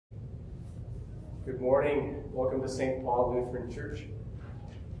Good morning. Welcome to St. Paul Lutheran Church.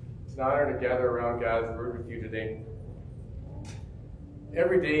 It's an honor to gather around God's Word with you today.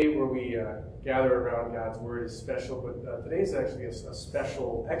 Every day where we gather around God's Word is special, but today is actually a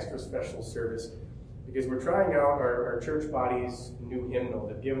special, extra special service because we're trying out our church body's new hymnal.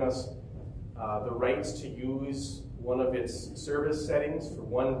 They've given us the rights to use one of its service settings for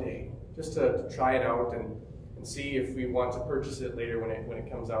one day, just to try it out and see if we want to purchase it later when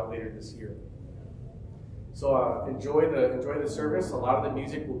it comes out later this year. So enjoy the service. A lot of the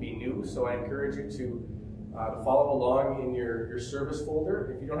music will be new, so I encourage you to follow along in your service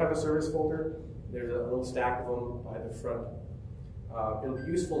folder. If you don't have a service folder, there's a little stack of them by the front. It'll be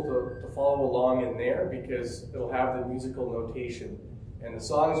useful to follow along in there because it'll have the musical notation, and the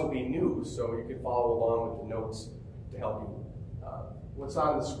songs will be new, so you can follow along with the notes to help you. What's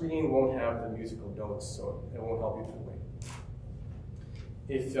on the screen won't have the musical notes, so it won't help you that way.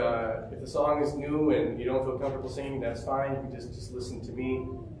 If the song is new and you don't feel comfortable singing, that's fine. You can just listen to me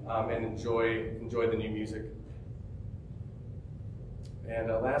and enjoy the new music. And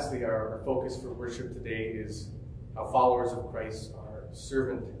lastly, our focus for worship today is how followers of Christ are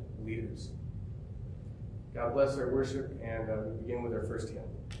servant leaders. God bless our worship, and we begin with our first hymn.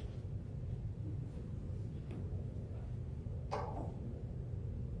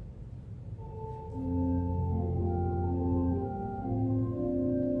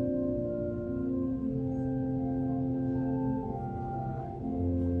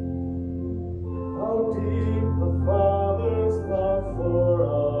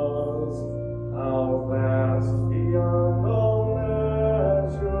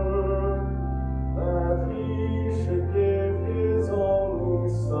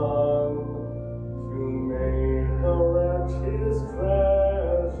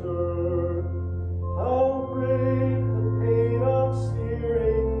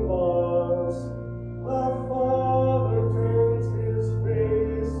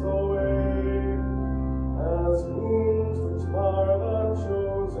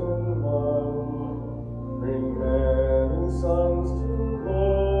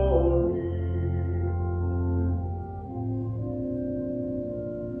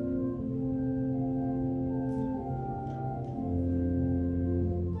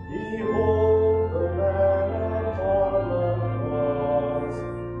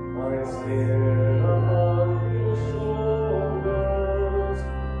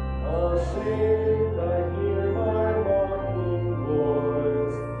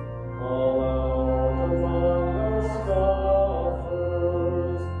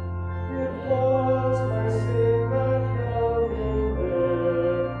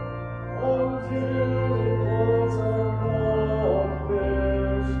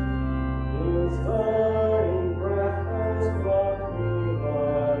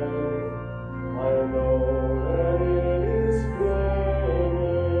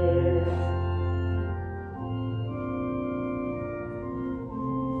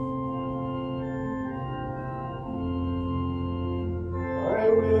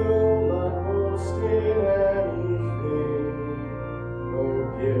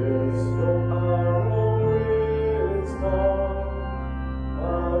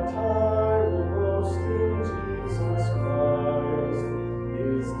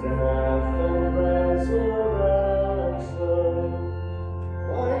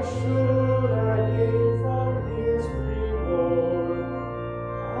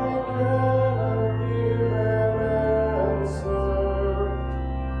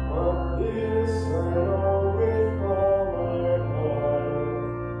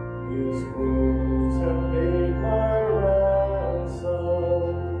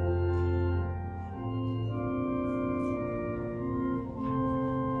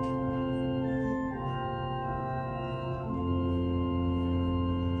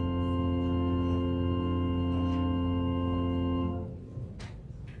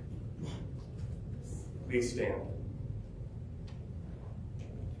 Please stand.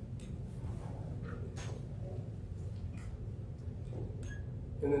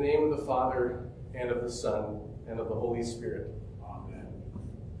 In the name of the Father, and of the Son, and of the Holy Spirit. Amen.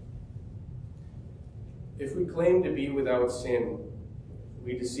 If we claim to be without sin,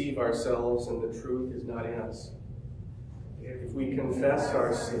 we deceive ourselves and the truth is not in us. If we confess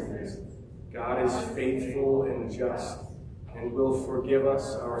our sins, God is faithful and just, and will forgive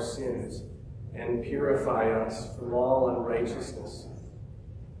us our sins and purify us from all unrighteousness.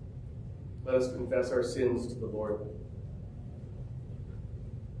 Let us confess our sins to the Lord.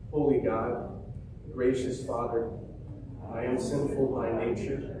 Holy God, gracious Father, I am sinful by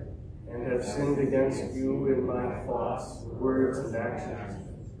nature and have sinned against you in my thoughts, words, and actions.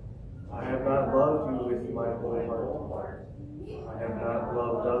 I have not loved my whole heart. I have not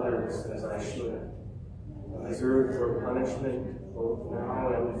loved others as I should. I deserve your punishment both now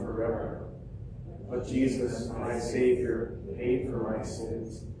and forever. But Jesus, my Savior, paid for my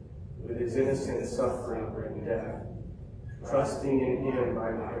sins with his innocent suffering and death. Trusting in him,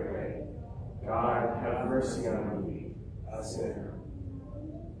 I pray, God, have mercy on me, a sinner.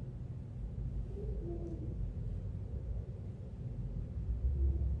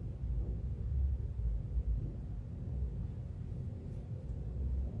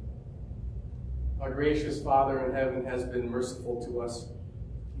 Our gracious Father in heaven has been merciful to us.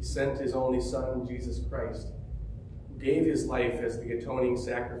 He sent his only Son, Jesus Christ, who gave his life as the atoning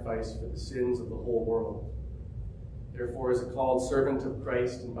sacrifice for the sins of the whole world. Therefore, as a called servant of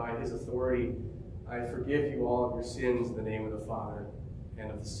Christ and by his authority, I forgive you all of your sins in the name of the Father,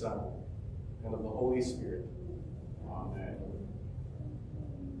 and of the Son, and of the Holy Spirit. Amen.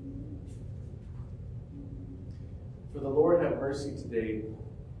 For the Lord have mercy today,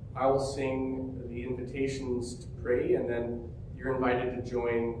 I will sing the invitations to pray, and then you're invited to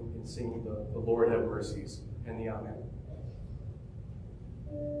join in singing the Lord have mercies and the Amen.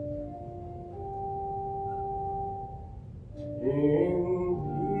 In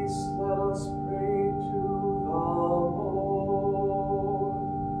peace let us pray to the Lord.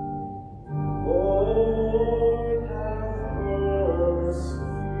 Lord, have mercy.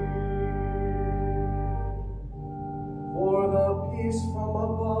 For the peace from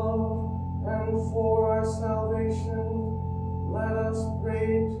above and for our salvation, let us pray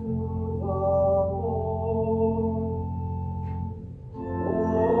to the Lord.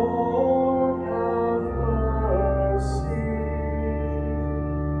 Lord, have mercy.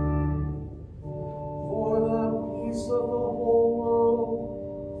 For the peace of the whole world,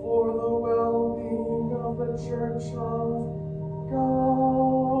 for the well-being of the Church of God,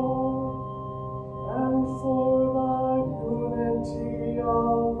 and for the unity of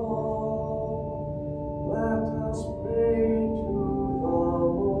all, let us pray to the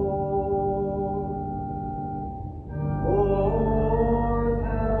Lord. Lord,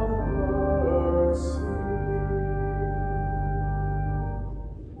 have mercy.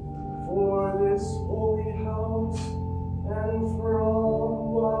 For this holy house, and for all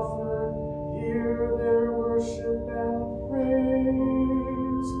who offer here their worship and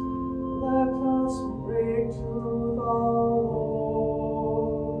praise, let us pray to the Lord.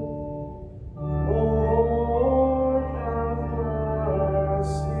 Lord, have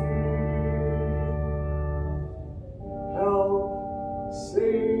mercy. Help,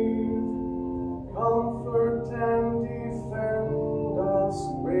 save, comfort, and defend us,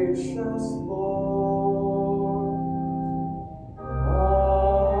 gracious Lord.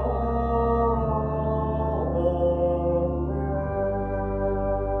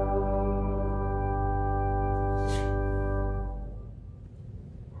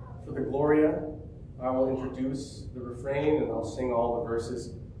 For the Gloria, I will introduce the refrain and I'll sing all the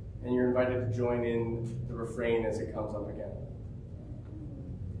verses, and you're invited to join in the refrain as it comes up again.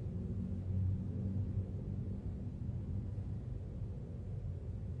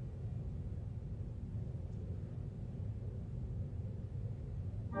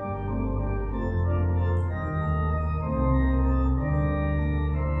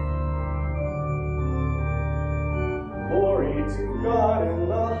 Glory to God in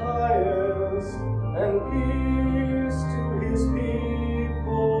the highest, and peace to his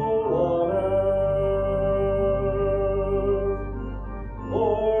people on earth.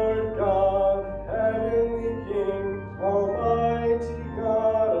 Lord God, heavenly King, almighty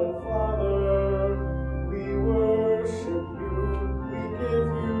God and Father, we worship you, we give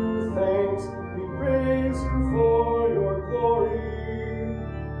you thanks, we praise you for your glory.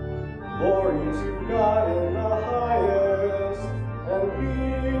 Glory to God in the highest, and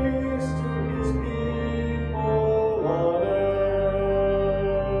peace to his people on earth.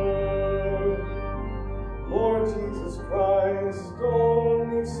 Lord Jesus Christ,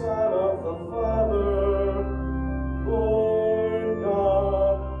 only Son of the Father, Lord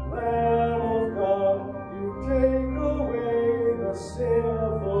God, Lamb of God, you take away the sin of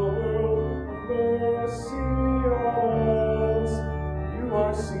the world. Have mercy on us. You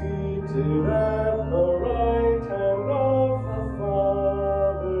are seated at the right hand of the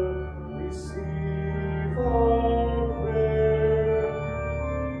Father. Receive our prayer.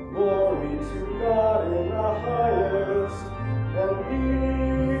 Glory to God in the highest, and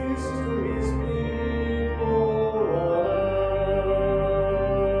peace to his people on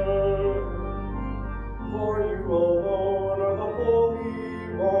earth. For you alone are the Holy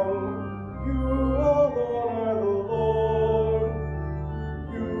One, you alone are the Lord,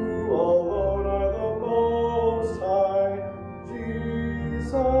 you alone are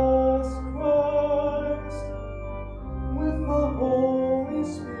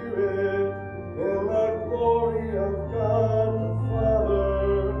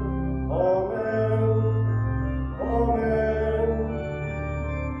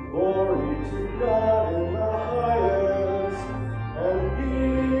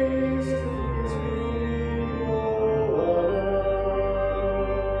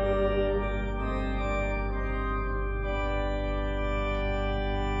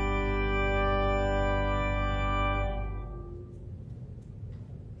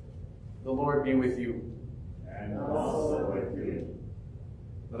The Lord be with you. And also with you.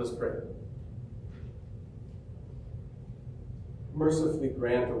 Let us pray. Mercifully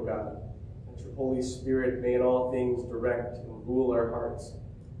grant, O God, that your Holy Spirit may in all things direct and rule our hearts.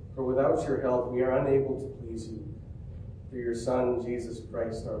 For without your help we are unable to please you. Through your Son, Jesus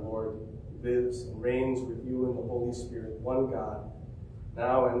Christ our Lord, who lives and reigns with you in the Holy Spirit, one God,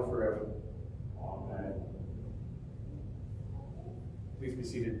 now and forever. Amen. Please be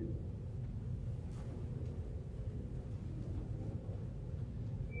seated.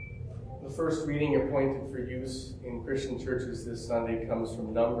 The first reading appointed for use in Christian churches this Sunday comes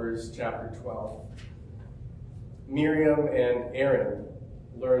from Numbers chapter 12. Miriam and Aaron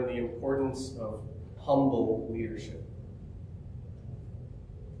learn the importance of humble leadership.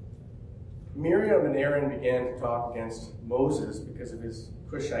 Miriam and Aaron began to talk against Moses because of his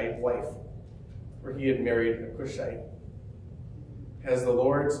Cushite wife, for he had married a Cushite. Has the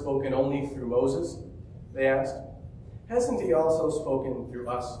Lord spoken only through Moses? They asked. Hasn't he also spoken through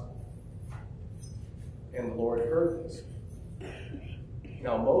us? And the Lord heard this.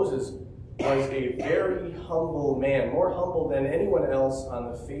 Now Moses was a very humble man, more humble than anyone else on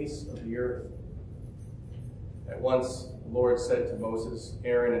the face of the earth. At once the Lord said to Moses,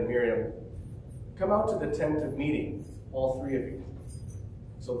 Aaron, and Miriam, come out to the tent of meeting, all three of you.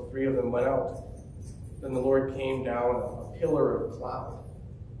 So the three of them went out. Then the Lord came down a pillar of cloud.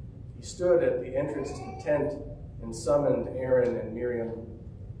 He stood at the entrance to the tent and summoned Aaron and Miriam.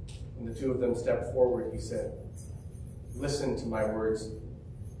 When the two of them stepped forward, he said, listen to my words.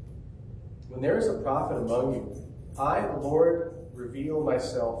 When there is a prophet among you, I, the Lord, reveal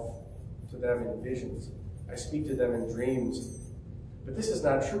myself to them in visions. I speak to them in dreams. But this is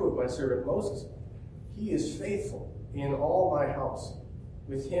not true of my servant Moses. He is faithful in all my house.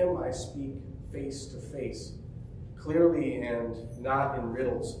 With him I speak face to face, clearly and not in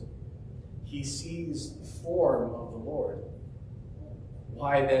riddles. He sees the form of the Lord.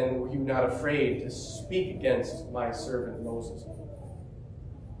 Why then were you not afraid to speak against my servant Moses?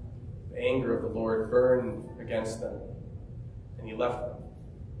 The anger of the Lord burned against them, and he left them.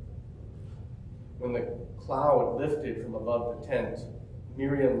 When the cloud lifted from above the tent,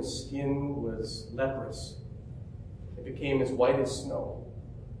 Miriam's skin was leprous. It became as white as snow.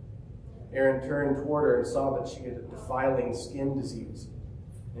 Aaron turned toward her and saw that she had a defiling skin disease.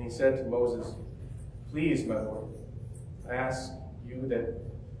 And he said to Moses, please, my Lord, I ask you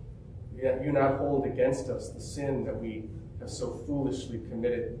that you not hold against us the sin that we have so foolishly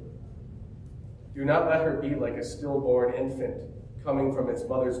committed. Do not let her be like a stillborn infant coming from its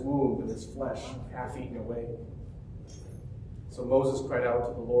mother's womb with its flesh half eaten away. So Moses cried out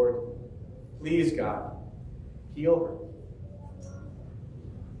to the Lord, please, God, heal her.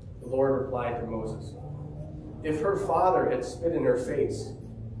 The Lord replied to Moses, if her father had spit in her face,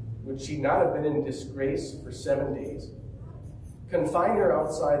 would she not have been in disgrace for 7 days? Confine her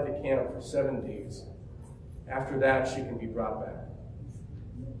outside the camp for 7 days. After that, she can be brought back.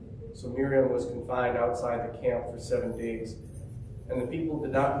 So Miriam was confined outside the camp for 7 days, and the people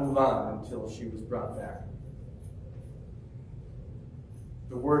did not move on until she was brought back.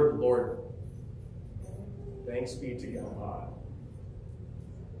 The word of the Lord. Thanks be to God.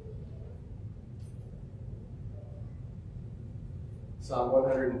 Psalm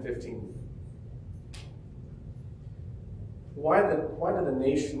 115. Why do the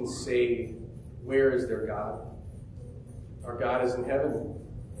nations say, where is their God? Our God is in heaven.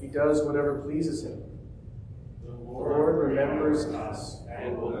 He does whatever pleases him. The Lord remembers us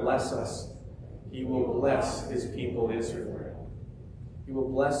and will bless us. He will bless his people Israel. He will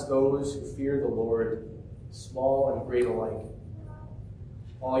bless those who fear the Lord, small and great alike.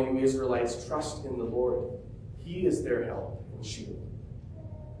 All you Israelites, trust in the Lord. He is their help and shield.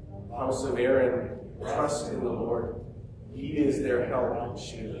 House of Aaron, trust in the Lord. He is their help and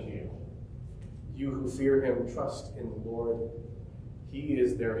shield. You who fear him, trust in the Lord. He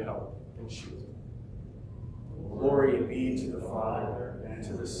is their help and shield. Glory be to the Father, and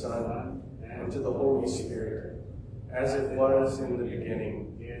to the Son, and to the Holy Spirit, as it was in the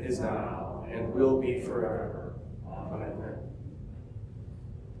beginning, is now, and will be forever. Amen.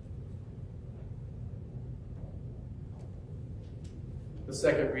 The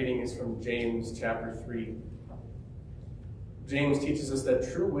second reading is from James chapter 3. James teaches us that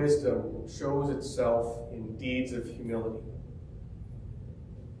true wisdom shows itself in deeds of humility.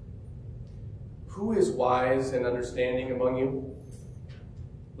 Who is wise and understanding among you?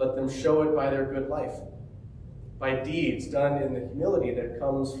 Let them show it by their good life, by deeds done in the humility that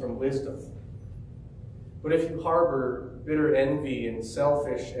comes from wisdom. But if you harbor bitter envy and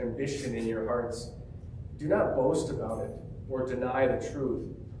selfish ambition in your hearts, do not boast about it or deny the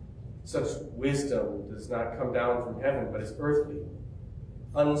truth. Such wisdom does not come down from heaven, but is earthly,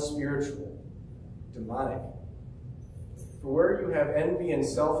 unspiritual, demonic. For where you have envy and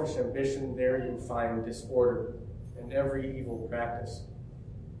selfish ambition, there you find disorder and every evil practice.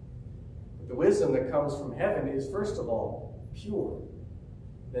 But the wisdom that comes from heaven is, first of all, pure,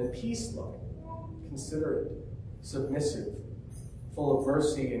 then peace-loving, considerate, submissive, full of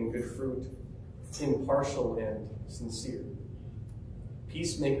mercy and good fruit, impartial and sincere.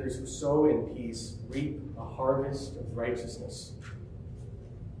 Peacemakers who sow in peace reap a harvest of righteousness.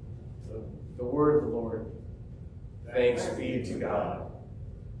 The word of the Lord. Thanks be to God.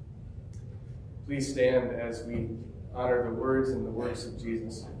 Please stand as we honor the words and the works of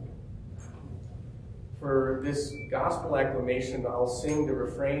Jesus. For this gospel acclamation, I'll sing the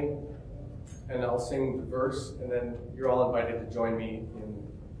refrain and I'll sing the verse, and then you're all invited to join me in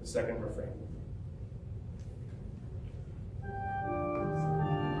the second refrain.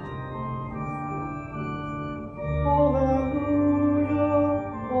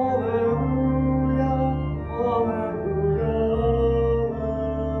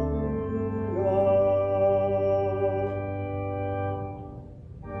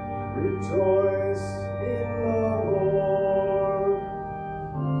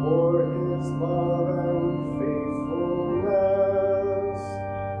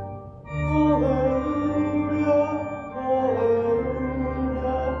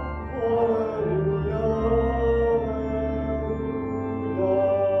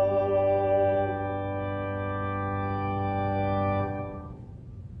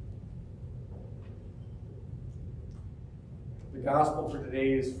 The gospel for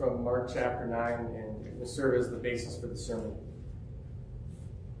today is from Mark chapter 9, and it will serve as the basis for the sermon.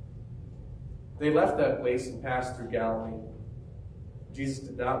 They left that place and passed through Galilee. Jesus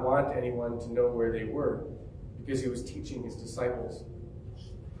did not want anyone to know where they were, because he was teaching his disciples.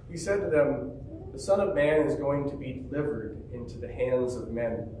 He said to them, "The Son of Man is going to be delivered into the hands of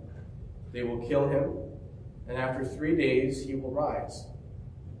men. They will kill him, and after 3 days he will rise."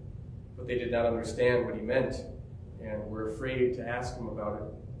 But they did not understand what he meant, and were afraid to ask him about it.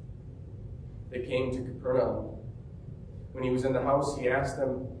 They came to Capernaum. When he was in the house, he asked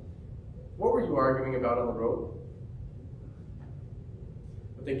them, "What were you arguing about on the road?"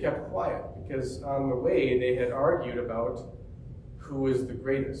 But they kept quiet, because on the way they had argued about who was the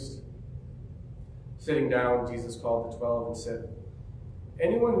greatest. Sitting down, Jesus called the 12 and said,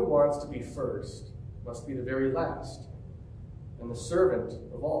 "Anyone who wants to be first must be the very last, and the servant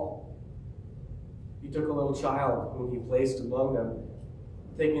of all." He took a little child whom he placed among them.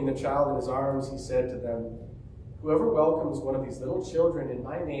 Taking the child in his arms, he said to them, "Whoever welcomes one of these little children in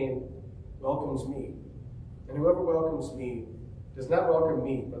my name welcomes me. And whoever welcomes me does not welcome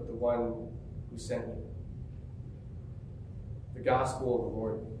me, but the one who sent me." The gospel of the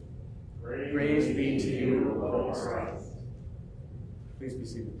Lord. Praise be to you, Lord Christ. Please be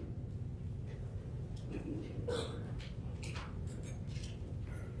seated.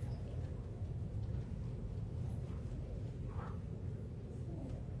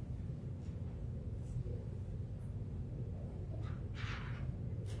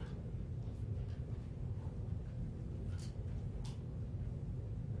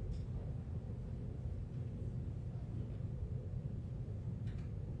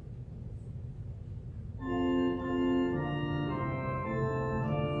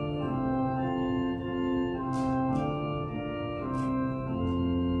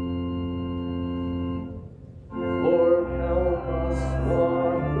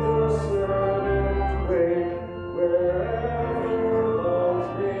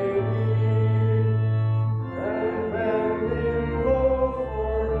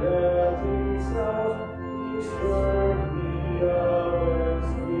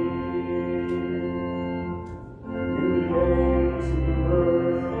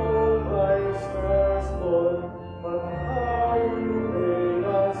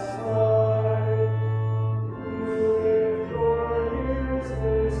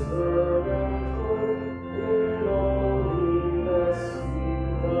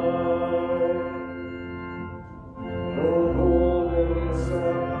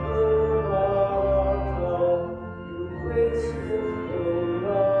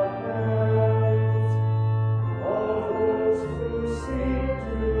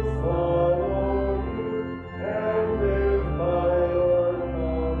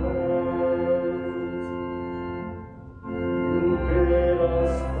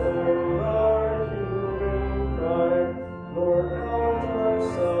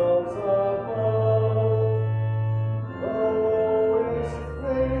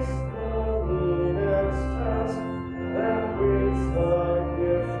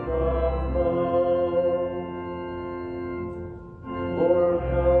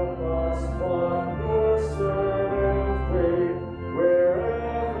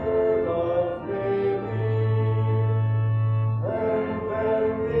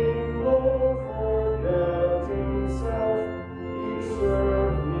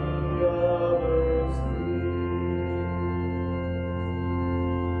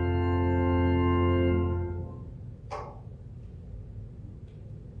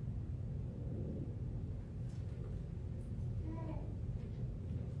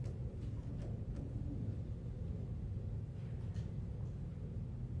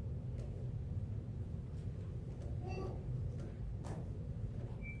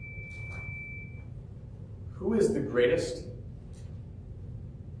 greatest?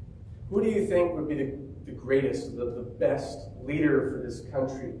 Who do you think would be the greatest, the best leader for this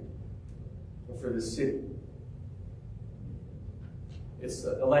country or for this city? It's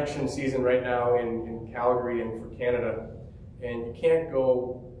election season right now in Calgary and for Canada, and you can't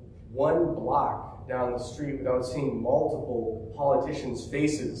go one block down the street without seeing multiple politicians'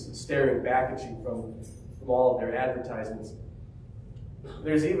 faces staring back at you from all of their advertisements.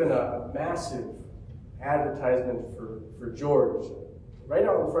 There's even a massive advertisement for George right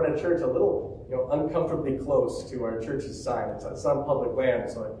out in front of church, a little uncomfortably close to our church's sign. It's on public land,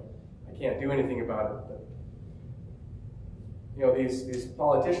 so I can't do anything about it. But, these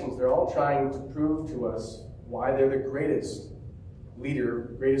politicians, they're all trying to prove to us why they're the greatest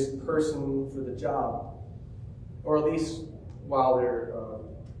leader, greatest person for the job, or at least why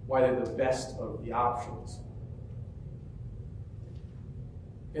they're the best of the options.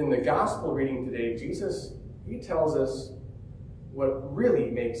 In the gospel reading today, Jesus, he tells us what really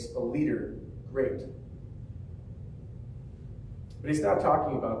makes a leader great. But he's not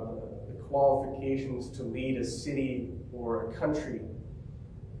talking about the qualifications to lead a city or a country.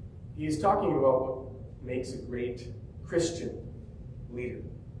 He's talking about what makes a great Christian leader.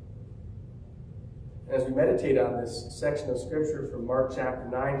 And as we meditate on this section of Scripture from Mark chapter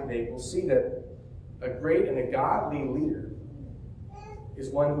 9 today, we'll see that a great and a godly leader is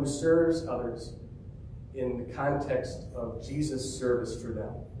one who serves others in the context of Jesus' service for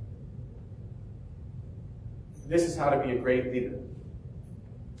them. This is how to be a great leader.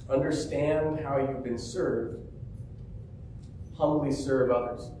 Understand how you've been served. Humbly serve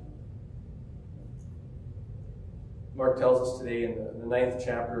others. Mark tells us today in the 9th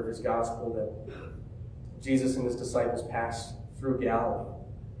chapter of his gospel that Jesus and his disciples passed through Galilee.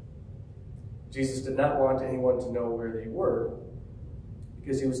 Jesus did not want anyone to know where they were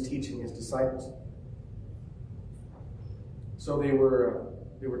because he was teaching his disciples. So they were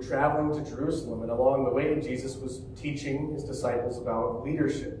traveling to Jerusalem, and along the way, Jesus was teaching his disciples about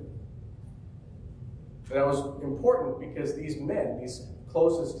leadership. And that was important because these men, these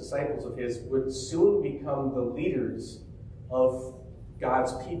closest disciples of his, would soon become the leaders of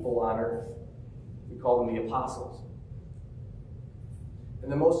God's people on earth. We call them the apostles.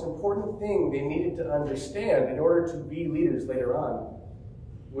 And the most important thing they needed to understand in order to be leaders later on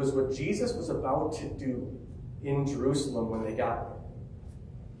was what Jesus was about to do in Jerusalem when they got there.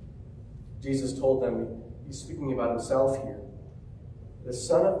 Jesus told them, he's speaking about himself here, the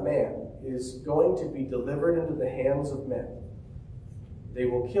Son of Man is going to be delivered into the hands of men. They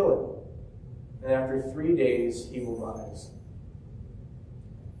will kill him, and after 3 days he will rise.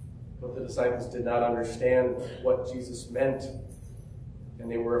 But the disciples did not understand what Jesus meant,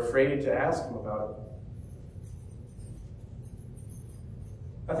 and they were afraid to ask him about it.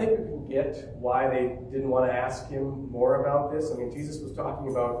 I think we can get why they didn't want to ask him more about this. I mean, Jesus was talking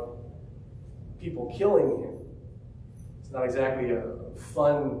about people killing him. It's not exactly a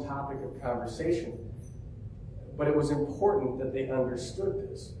fun topic of conversation, but it was important that they understood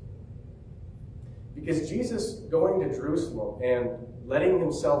this. Because Jesus going to Jerusalem and letting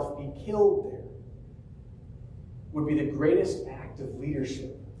himself be killed there would be the greatest act of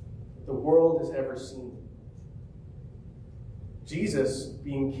leadership the world has ever seen. Jesus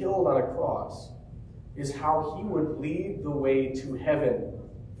being killed on a cross is how he would lead the way to heaven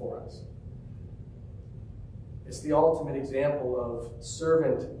for us. It's the ultimate example of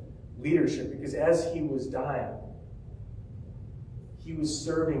servant leadership, because as he was dying, he was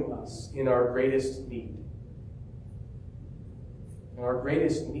serving us in our greatest need. And our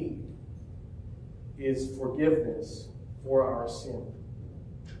greatest need is forgiveness for our sin.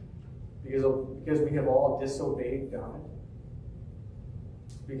 Because we have all disobeyed God.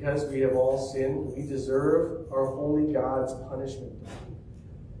 Because we have all sinned, we deserve our holy God's punishment.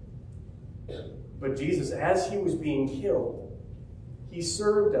 But Jesus, as he was being killed, he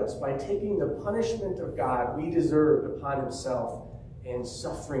served us by taking the punishment of God we deserved upon himself and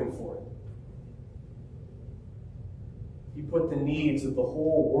suffering for it. He put the needs of the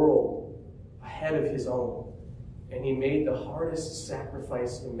whole world ahead of his own, and he made the hardest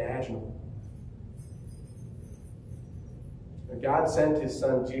sacrifice imaginable. God sent his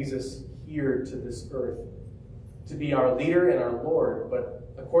son Jesus here to this earth to be our leader and our Lord,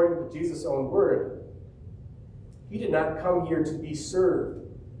 but according to Jesus' own word, he did not come here to be served,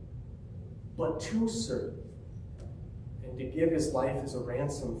 but to serve, and to give his life as a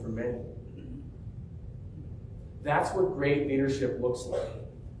ransom for many. That's what great leadership looks like.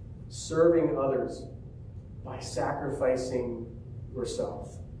 Serving others by sacrificing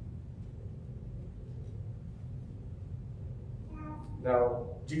yourself. Now,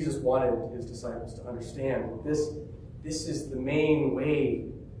 Jesus wanted his disciples to understand that this is the main way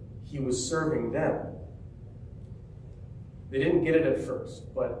he was serving them. They didn't get it at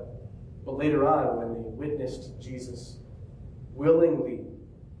first, but later on, when they witnessed Jesus willingly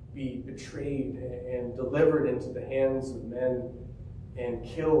be betrayed and delivered into the hands of men and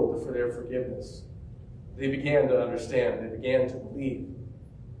killed for their forgiveness, they began to understand, they began to believe.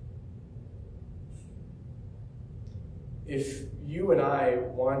 If you and I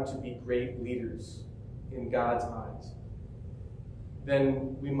want to be great leaders in God's eyes,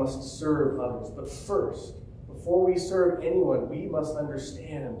 then we must serve others. But first, before we serve anyone, we must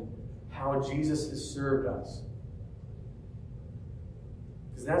understand how Jesus has served us.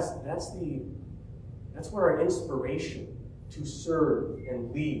 Because that's where our inspiration to serve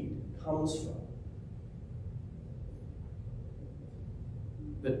and lead comes from.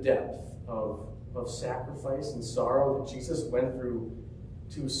 The depth of sacrifice and sorrow that Jesus went through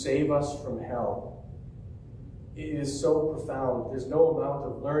to save us from hell. It is so profound. There's no amount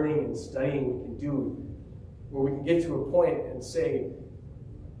of learning and studying we can do where we can get to a point and say,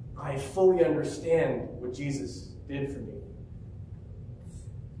 I fully understand what Jesus did for me.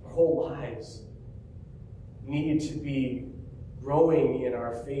 Our whole lives need to be growing in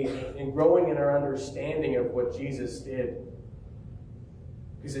our faith and growing in our understanding of what Jesus did,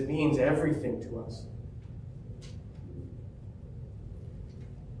 because it means everything to us.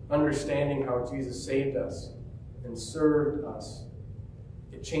 Understanding how Jesus saved us and served us,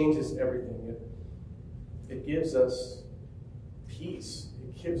 it changes everything. It gives us peace.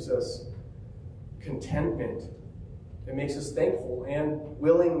 It gives us contentment. It makes us thankful and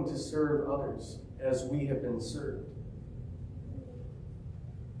willing to serve others as we have been served.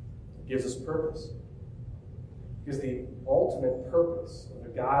 It gives us purpose. Because the ultimate purpose of a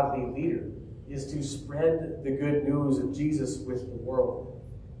godly leader is to spread the good news of Jesus with the world.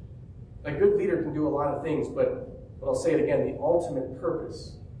 A good leader can do a lot of things, but I'll say it again, the ultimate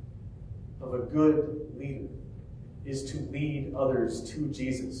purpose of a good leader is to lead others to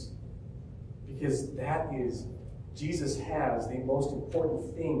Jesus. Because that is, Jesus has the most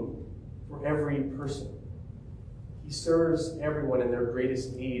important thing for every person. He serves everyone in their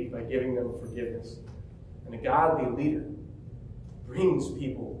greatest need by giving them forgiveness. And a godly leader brings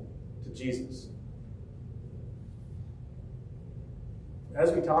people to Jesus.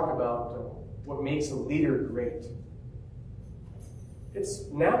 As we talk about what makes a leader great, it's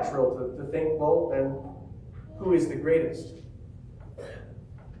natural to think, well, then, who is the greatest?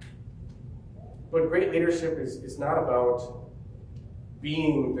 But great leadership is not about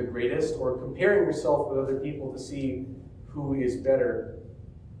being the greatest or comparing yourself with other people to see who is better.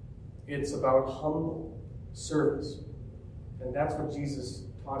 It's about humble service. And that's what Jesus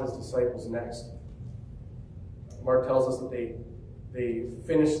taught his disciples next. Mark tells us that they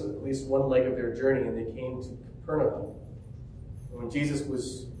finished at least one leg of their journey and they came to Capernaum. And when Jesus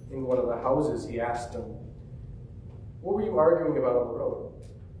was in one of the houses, he asked them, "What were you arguing about on the road?"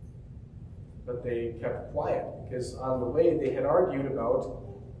 But they kept quiet because on the way they had argued about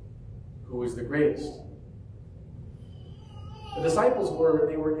who was the greatest. The disciples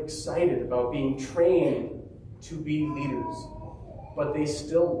were excited about being trained to be leaders, but they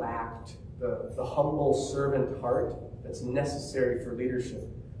still lacked the humble servant heart that's necessary for leadership.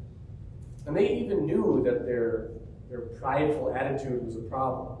 And they even knew that their prideful attitude was a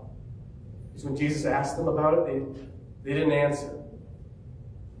problem. Because when Jesus asked them about it, they didn't answer.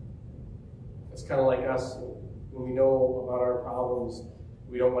 It's kind of like us. When we know about our problems,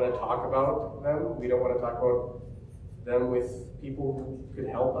 we don't want to talk about them. We don't want to talk about them with people who could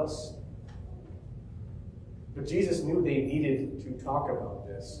help us. But Jesus knew they needed to talk about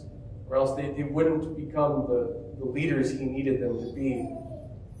this, or else they wouldn't become the leaders he needed them to be.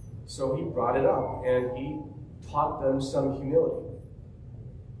 So he brought it up, and he taught them some humility.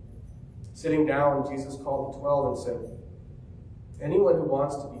 Sitting down, Jesus called the 12 and said, "Anyone who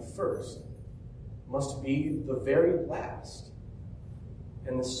wants to be first must be the very last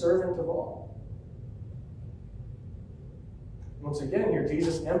and the servant of all." Once again here,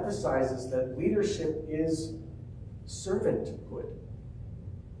 Jesus emphasizes that leadership is servanthood.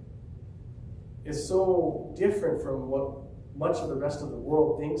 It's so different from what much of the rest of the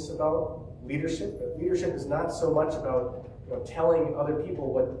world thinks about leadership. That leadership is not so much about telling other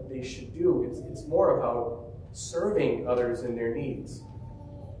people what they should do. It's more about serving others in their needs.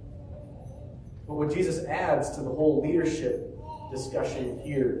 But what Jesus adds to the whole leadership discussion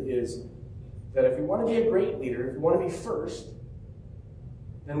here is that if we want to be a great leader, if we want to be first,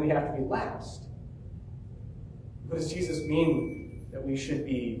 then we have to be last. What does Jesus mean that we should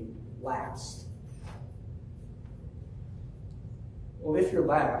be last? Well, if you're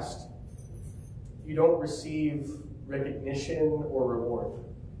last, you don't receive recognition or reward.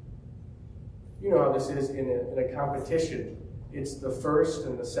 You know how this is in a competition. It's the first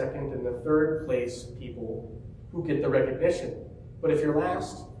and the second and the third place people who get the recognition. But if you're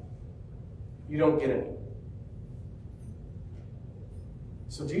last, you don't get any.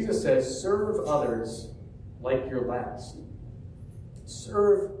 So Jesus says, serve others like you're last.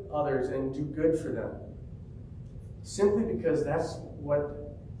 Serve others and do good for them. Simply because that's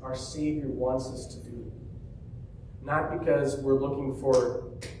what our Savior wants us to do. Not because we're looking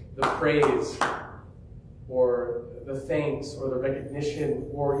for the praise or the thanks or the recognition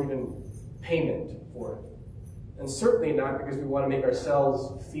or even payment for it. And certainly not because we want to make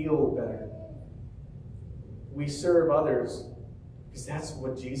ourselves feel better. We serve others because that's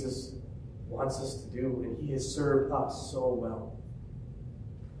what Jesus wants us to do, and he has served us so well.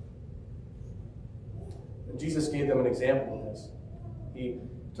 And Jesus gave them an example of this. He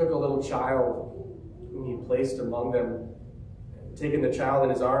took a little child whom he placed among them, and taking the child in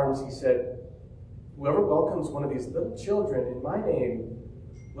his arms, he said, "Whoever welcomes one of these little children in my name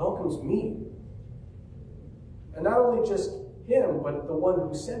welcomes me." And not only just him, but the one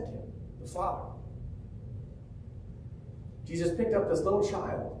who sent him, the Father. Jesus picked up this little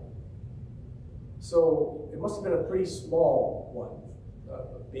child. So it must have been a pretty small one,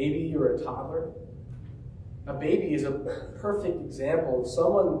 a baby or a toddler. A baby is a perfect example of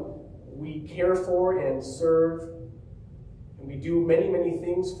someone we care for and serve, and we do many, many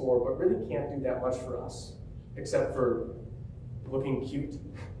things for, but really can't do that much for us, except for looking cute.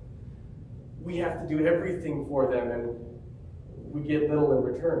 We have to do everything for them, and we get little in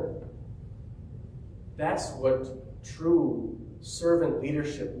return. That's what true servant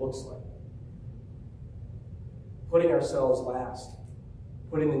leadership looks like. Putting ourselves last,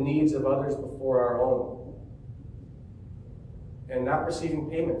 putting the needs of others before our own, and not receiving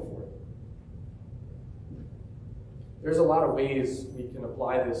payment for it. There's a lot of ways we can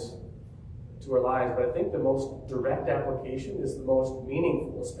apply this to our lives, but I think the most direct application is the most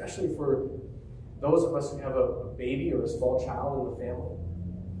meaningful, especially for those of us who have a baby or a small child in the family.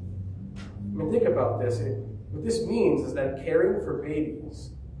 I mean, think about this. What this means is that caring for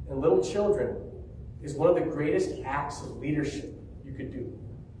babies and little children is one of the greatest acts of leadership you could do.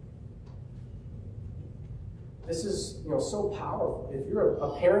 This is, so powerful. If you're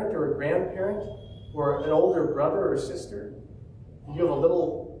a parent or a grandparent or an older brother or sister, and you have a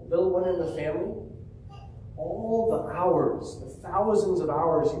little one in the family, all the hours, the thousands of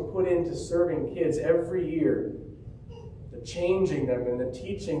hours you put into serving kids every year, the changing them and the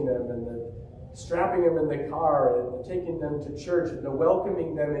teaching them and the strapping them in the car and taking them to church and the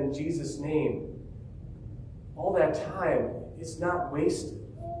welcoming them in Jesus' name, all that time is not wasted.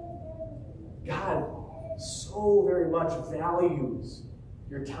 God so very much values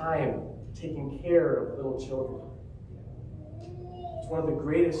your time taking care of little children. It's one of the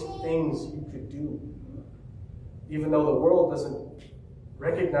greatest things you could do, even though the world doesn't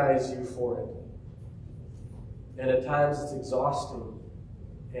recognize you for it. And at times it's exhausting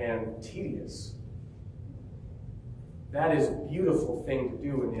and tedious. That is a beautiful thing to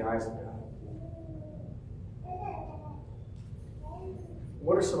do in the eyes of God.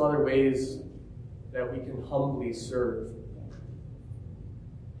 What are some other ways that we can humbly serve?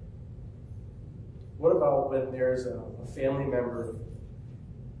 What about when there's a family member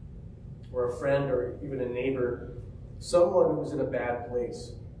or a friend or even a neighbor, someone who's in a bad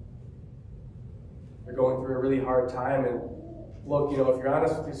place? They're going through a really hard time, and look, if you're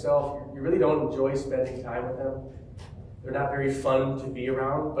honest with yourself, you really don't enjoy spending time with them. They're not very fun to be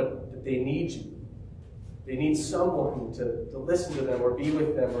around, but they need you. They need someone to listen to them or be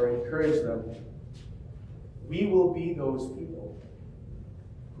with them or encourage them. We will be those people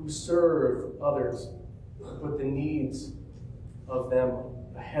who serve others, put the needs of them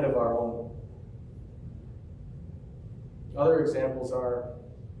ahead of our own. Other examples are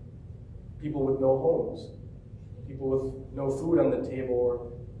people with no homes, people with no food on the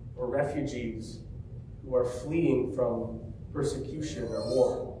table, or refugees who are fleeing from persecution or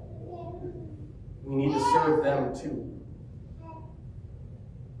war. We need to serve them too.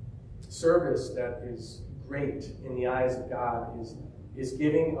 Service that is great in the eyes of God is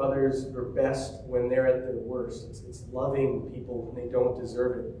giving others your best when they're at their worst. It's loving people when they don't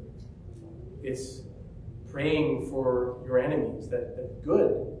deserve it. It's praying for your enemies, that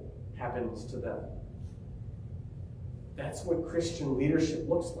good happens to them. That's what Christian leadership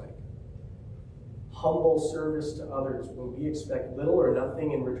looks like. Humble service to others when we expect little or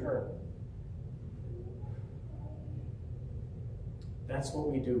nothing in return. That's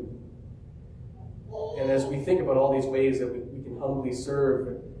what we do. And as we think about all these ways that we can humbly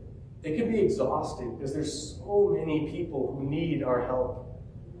serve. It can be exhausting because there's so many people who need our help.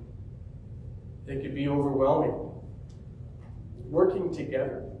 It could be overwhelming. Working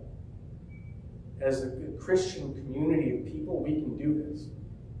together as a Christian community of people, we can do this.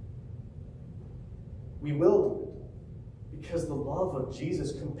 We will do it because the love of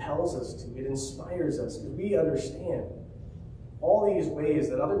Jesus compels us to. It inspires us because we understand all these ways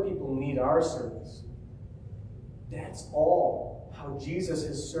that other people need our service. That's all how Jesus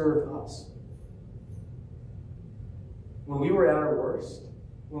has served us. When we were at our worst,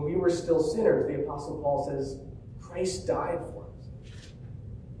 when we were still sinners, the Apostle Paul says, Christ died for us.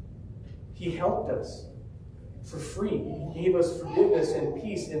 He helped us for free. He gave us forgiveness and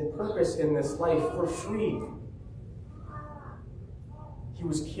peace and purpose in this life for free. He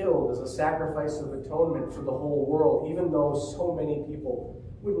was killed as a sacrifice of atonement for the whole world, even though so many people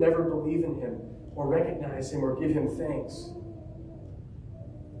would never believe in him or recognize him or give him thanks.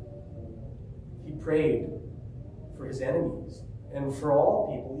 He prayed for his enemies and for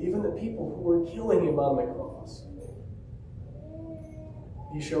all people, even the people who were killing him on the cross.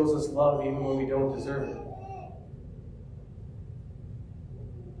 He shows us love even when we don't deserve it.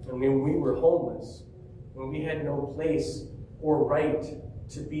 And when we were homeless, when we had no place or right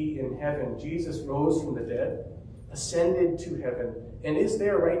to be in heaven, Jesus rose from the dead, ascended to heaven, and is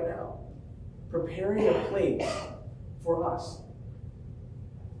there right now, preparing a place for us.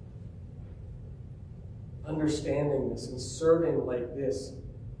 Understanding this and serving like this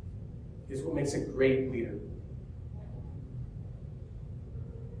is what makes a great leader.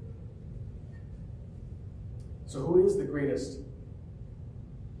 So who is the greatest?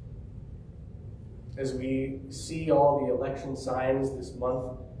 As we see all the election signs this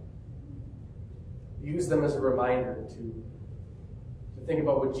month, use them as a reminder to think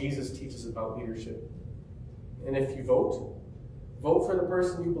about what Jesus teaches about leadership. And if you vote for the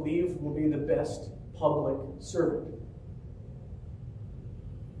person you believe will be the best public servant.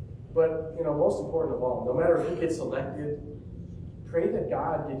 But, most important of all, no matter who gets elected, pray that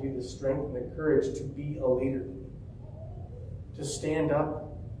God give you the strength and the courage to be a leader, to stand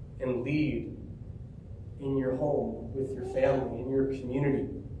up and lead in your home, with your family, in your community,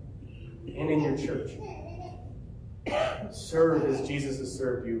 and in your church. Serve as Jesus has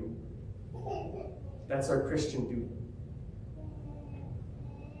served you. That's our Christian duty.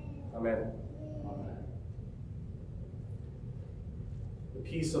 Amen. The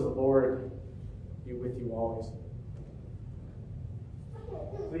peace of the Lord be with you always.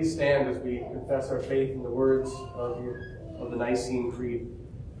 Please stand as we confess our faith in the words of the Nicene Creed.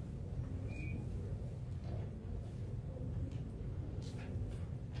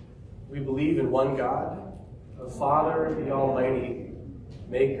 We believe in one God, the Father, the Almighty,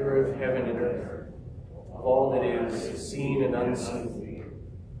 maker of heaven and earth, of all that is seen and unseen.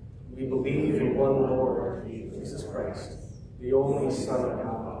 We believe in one Lord, Jesus Christ, the only Son of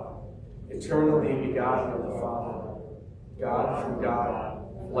God, eternally begotten of the Father, God from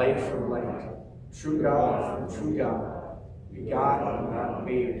God, light from light, true God from true God, begotten and not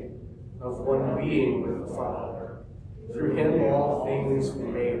made, of one being with the Father. Through him all things were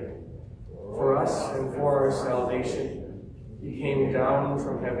made. For us and for our salvation, he came down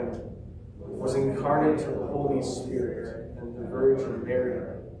from heaven, was incarnate of the Holy Spirit and the Virgin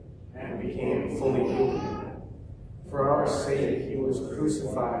Mary, and became fully human. For our sake he was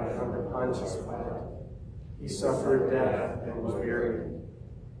crucified under Pontius Pilate. He suffered death and was buried.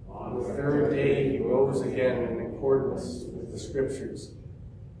 On the third day he rose again in accordance with the Scriptures.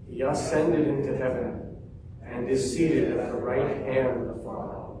 He ascended into heaven and is seated at the right hand of the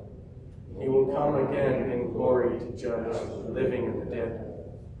Father. He will come again in glory to judge the living and the dead,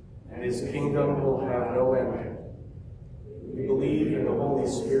 and his kingdom will have no end. We believe in the Holy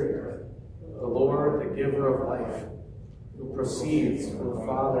Spirit, the Lord, the giver of life, who proceeds from the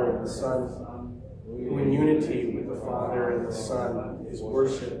Father and the Son, who in unity with the Father and the Son is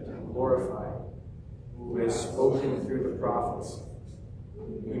worshipped and glorified, who has spoken through the prophets.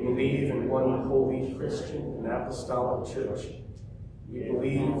 We believe in one holy Christian and apostolic church. We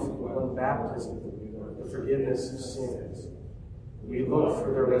believe in one baptism, the forgiveness of sins. We look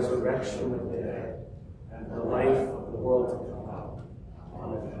for the resurrection of the dead and the life of the world to come.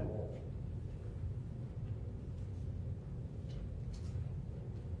 Amen.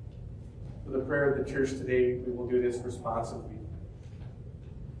 For the prayer of the church today, we will do this responsively.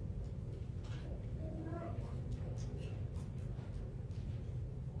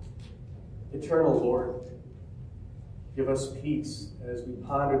 Eternal Lord, give us peace as we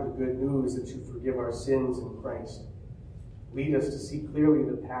ponder the good news that you forgive our sins in Christ. Lead us to see clearly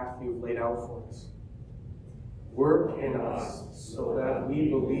the path you have laid out for us. Work in us so that we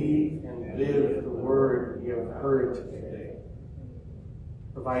believe and live the word we have heard today.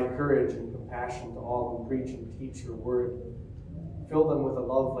 Provide courage and compassion to all who preach and teach your word. Fill them with a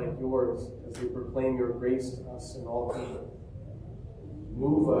love like yours as they proclaim your grace to us and all people.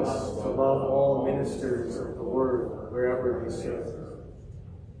 Move us to love all ministers of the word wherever they serve.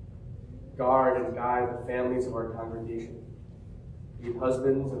 Guard and guide the families of our congregation. Lead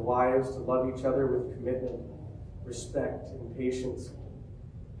husbands and wives to love each other with commitment, respect, and patience.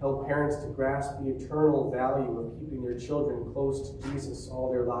 Help parents to grasp the eternal value of keeping their children close to Jesus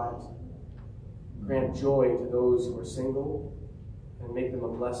all their lives. Grant joy to those who are single and make them a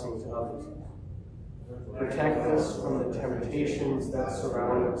blessing to others. Protect us from the temptations that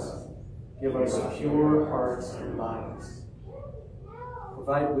surround us. Give us pure hearts and minds.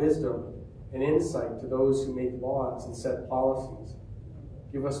 Provide wisdom and insight to those who make laws and set policies.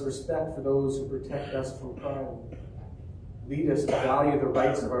 Give us respect for those who protect us from crime. Lead us to value the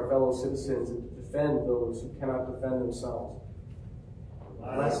rights of our fellow citizens and to defend those who cannot defend themselves.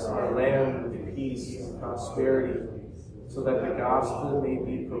 Bless our land with peace and prosperity, so that the gospel may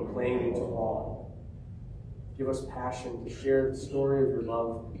be proclaimed to all. Give us passion to share the story of your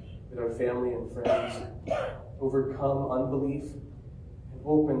love with our family and friends. Overcome unbelief and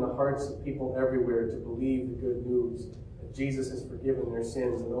open the hearts of people everywhere to believe the good news that Jesus has forgiven their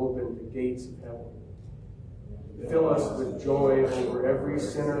sins and opened the gates of heaven. Fill us with joy over every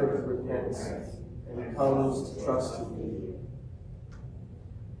sinner who repents and comes to trust in you.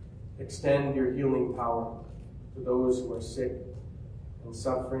 Extend your healing power to those who are sick and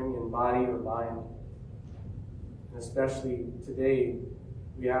suffering in body or mind. And especially today,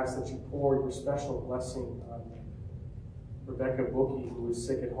 we ask that you pour your special blessing on Rebecca Bookie, who is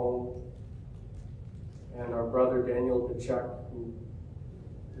sick at home, and our brother Daniel Kachuk, who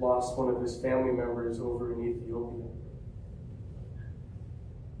lost one of his family members over in Ethiopia.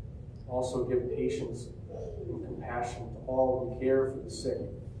 Also give patience and compassion to all who care for the sick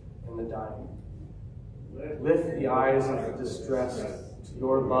and the dying. Lift the eyes of the distressed to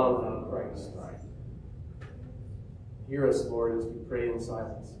your love in Christ. Hear us, Lord, as we pray in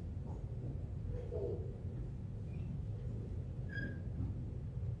silence.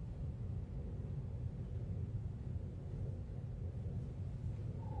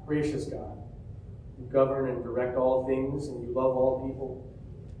 Gracious God, you govern and direct all things, and you love all people.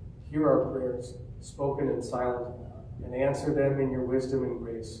 Hear our prayers, spoken and silent, and answer them in your wisdom and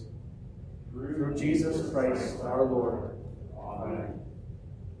grace. Through Jesus Christ, our Lord. Amen.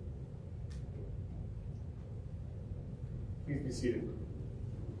 Please be seated.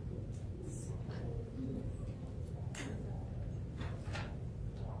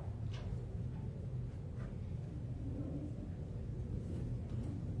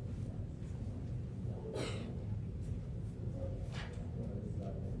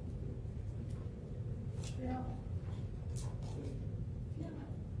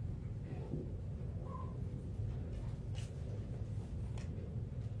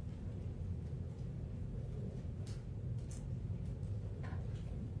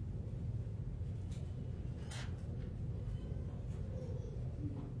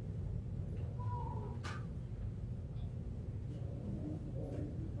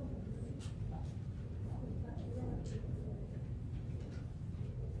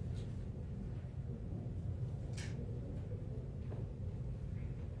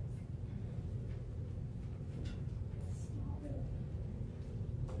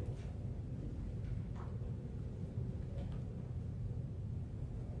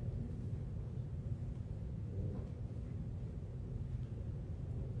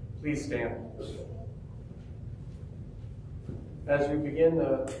 Please stand. As we begin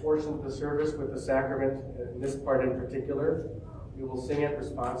the portion of the service with the sacrament, in this part in particular, we will sing it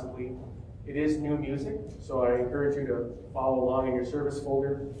responsibly. It is new music, so I encourage you to follow along in your service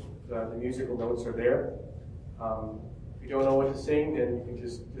folder. The musical notes are there. If you don't know what to sing, then you can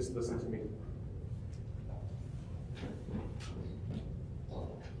just listen to me.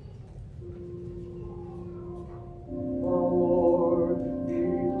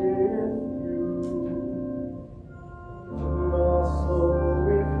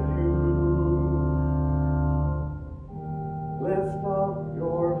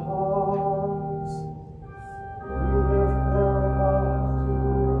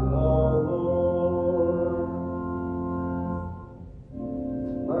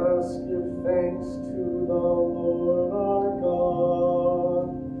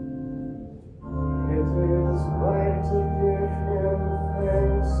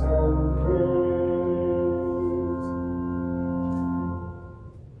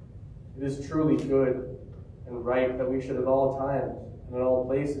 and right that we should at all times and in all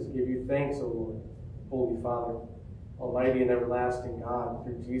places give you thanks, O Lord, Holy Father, Almighty and everlasting God,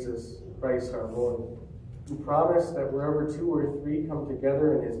 through Jesus Christ our Lord, who promised that wherever 2 or 3 come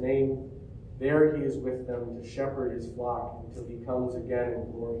together in his name, there he is with them to shepherd his flock until he comes again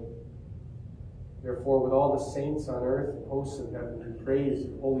in glory. Therefore, with all the saints on earth and hosts of heaven, we praise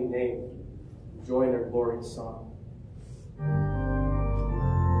your holy name and join their glorious song.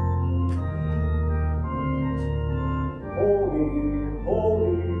 Holy,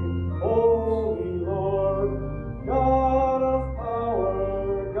 holy, holy Lord, God of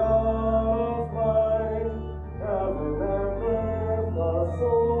power, God of might, heaven and earth are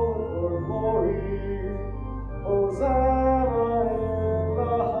full of your glory. Hosanna in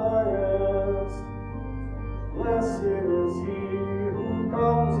the highest. Blessed is he who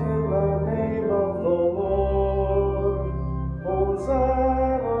comes in the name of the Lord.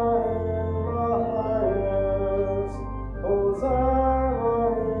 Hosanna in the highest. Hosanna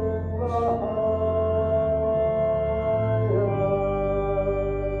in the highest.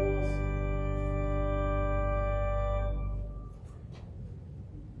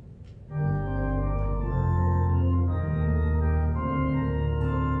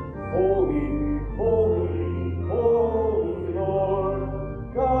 Holy, holy, holy Lord,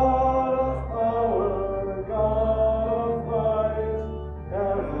 God of power, God of might,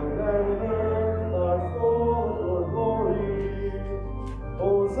 heaven and earth are full of your glory.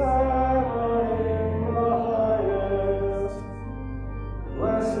 Hosanna in the highest.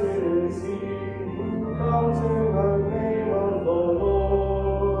 Blessed is he who comes in the name of the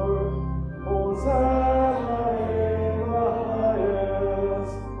Lord. Hosanna in the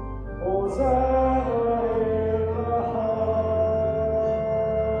highest. Hosanna in the highest.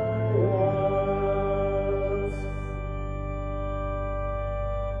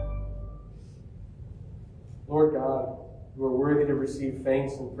 Lord God, you are worthy to receive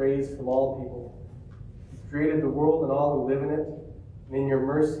thanks and praise from all people. You created the world and all who live in it, and in your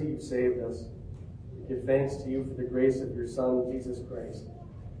mercy you saved us. We give thanks to you for the grace of your Son, Jesus Christ.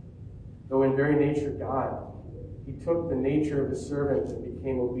 Though in very nature God, he took the nature of a servant and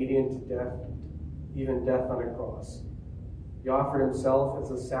became obedient to death, even death on a cross. He offered himself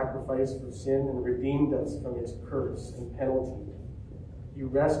as a sacrifice for sin and redeemed us from its curse and penalty. He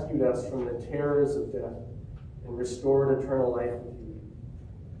rescued us from the terrors of death and restored eternal life with you.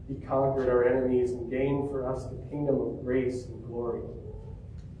 He conquered our enemies and gained for us the kingdom of grace and glory.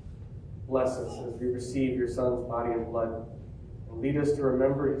 Bless us as we receive your Son's body and blood, and lead us to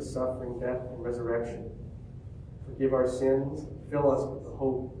remember his suffering, death, and resurrection. Forgive our sins, and fill us with the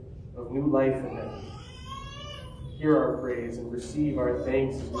hope of new life in heaven. Hear our praise and receive our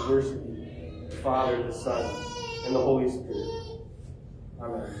thanks as we worship you, the Father, the Son, and the Holy Spirit.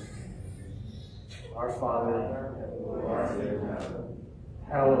 Amen. Our Father, who art in heaven,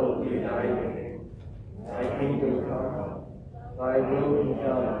 hallowed be thy name. Thy kingdom come, thy will be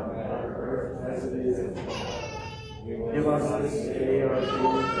done on earth as it is in heaven. Give us this day our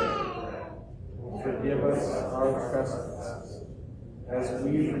daily bread, and forgive us our trespasses, as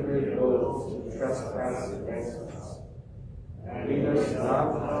we forgive those who trespass against us. And lead us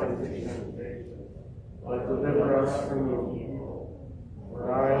not into temptation, but deliver us from evil. For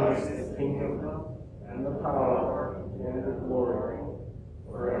thine is the kingdom, and the power, and the glory,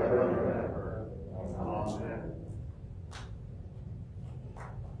 forever and ever. Amen.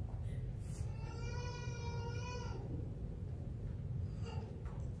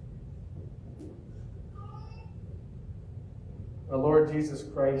 Our Lord Jesus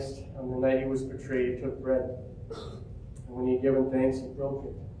Christ, on the night he was betrayed, took bread. And when he had given thanks, he broke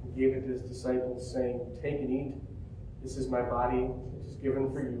it and gave it to his disciples, saying, "Take and eat. This is my body, which is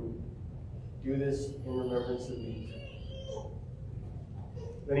given for you. Do this in remembrance of me."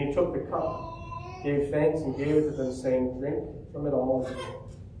 Then he took the cup, gave thanks, and gave it to them, saying, "Drink from it all.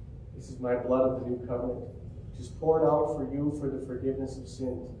 This is my blood of the new covenant, which is poured out for you for the forgiveness of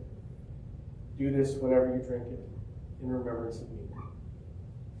sins. Do this whenever you drink it, in remembrance of me."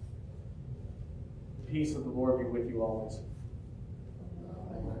 The peace of the Lord be with you always.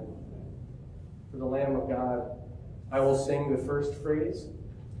 Amen. For the Lamb of God, I will sing the first phrase,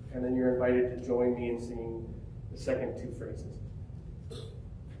 and then you're invited to join me in singing the second two phrases.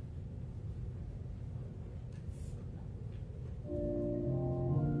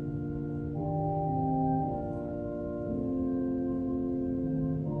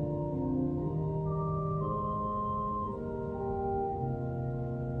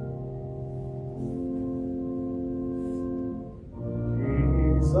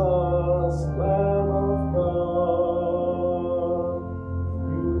 Jesus, Lamb of God,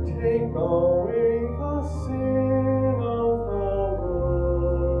 you take away the sin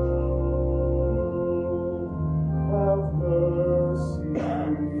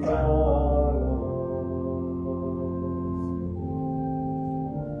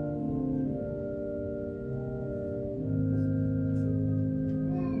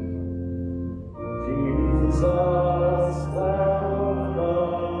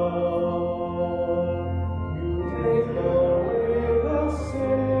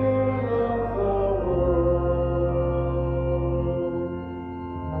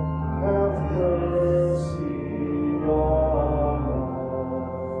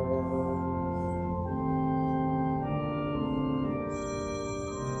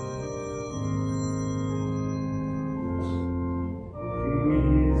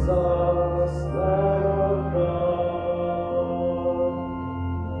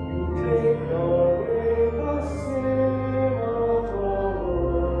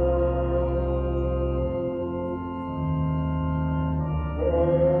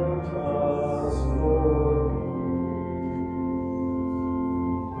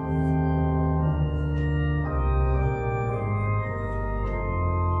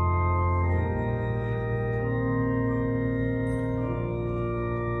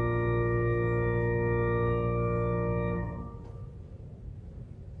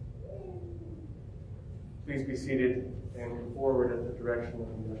Please be seated and move forward at the direction of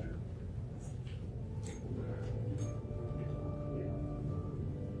the usher.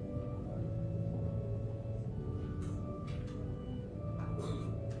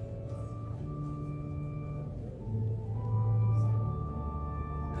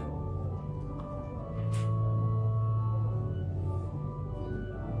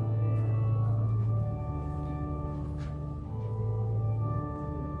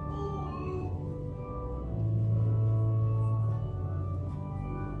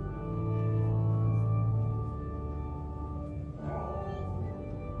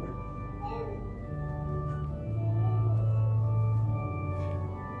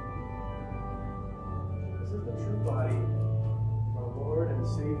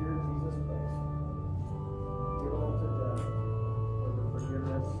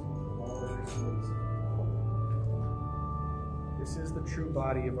 This is the true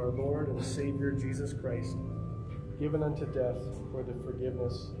body of our Lord and Savior Jesus Christ, given unto death for the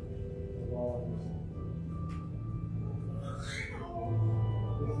forgiveness of all our sins.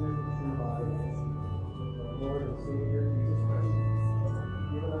 This is the true body of our Lord and Savior Jesus Christ,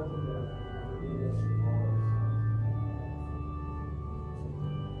 given unto death for the forgiveness of all our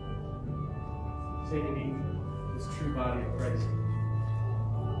sins. Take and eat this true body of Christ.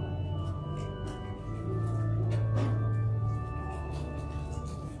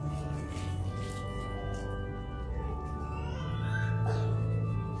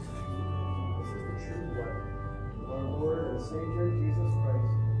 Savior Jesus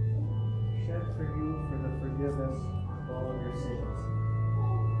Christ, shed for you for the forgiveness of all of your sins.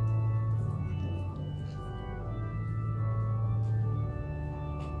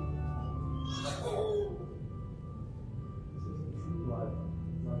 This is the true blood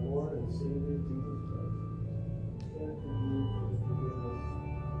of our Lord and Savior Jesus Christ, shed for you for the forgiveness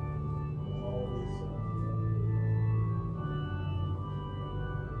of all of your sins.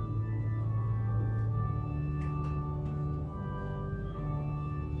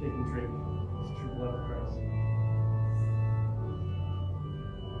 Take and drink this true blood of Christ.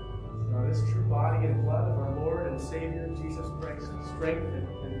 Now this true body and blood of our Lord and Savior Jesus Christ strengthen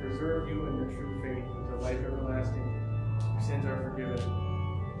and preserve you in your true faith until life everlasting. Your sins are forgiven.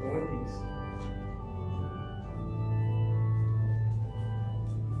 Go in peace.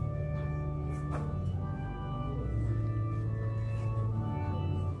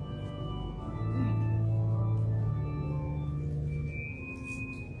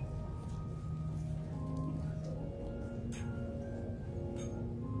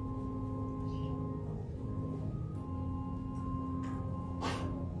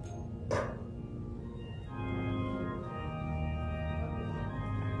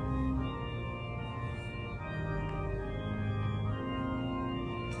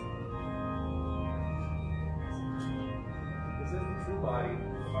 Body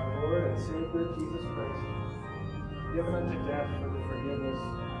of our Lord and Savior Jesus Christ, given unto death for the forgiveness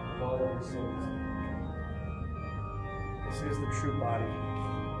of all of your sins. This is the true body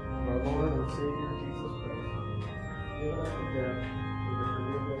of our Lord and Savior Jesus Christ, given unto death for the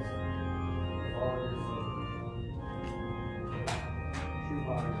forgiveness of all of your sins. True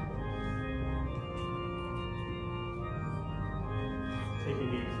body. Take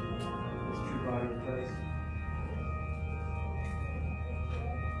and eat this true body of Christ.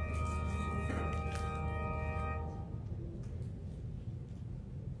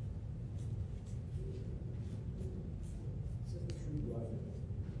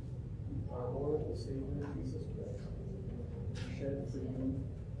 Savior Jesus Christ, shed for you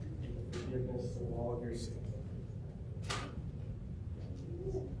the forgiveness of all of your sins.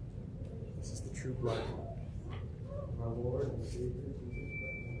 This is the true blood of our Lord and Savior Jesus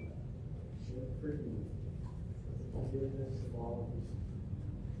Christ, shed for you the forgiveness of all of your sins.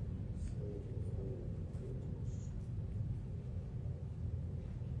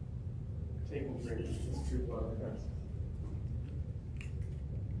 Take and drink this true blood of Christ.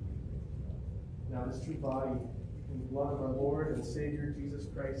 Now this true body and blood of our Lord and Savior Jesus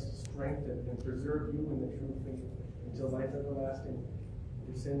Christ strengthen and preserve you in the true faith until life everlasting.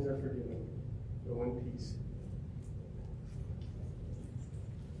 Your sins are forgiven. Go in peace.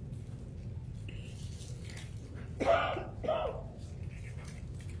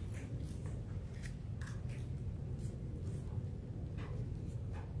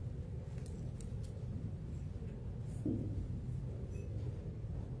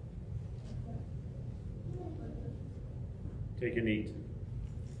 Take and eat.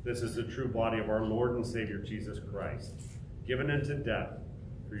 This is the true body of our Lord and Savior Jesus Christ, given unto death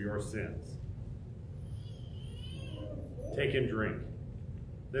for your sins. Take and drink.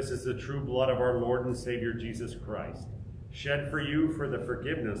 This is the true blood of our Lord and Savior Jesus Christ, shed for you for the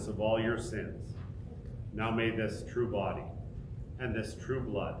forgiveness of all your sins. Now may this true body and this true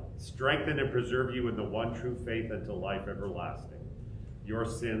blood strengthen and preserve you in the one true faith unto life everlasting. Your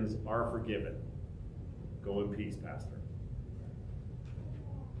sins are forgiven. Go in peace, Pastor.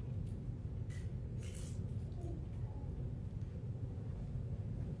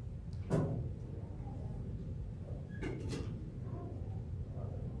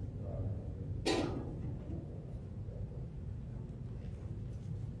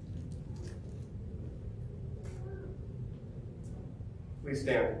 Please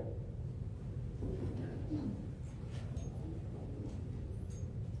stand.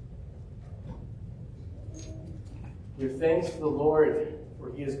 Give thanks to the Lord,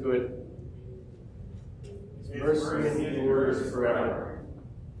 for he is good. His mercy endures forever.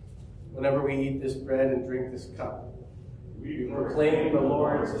 Whenever we eat this bread and drink this cup, we proclaim the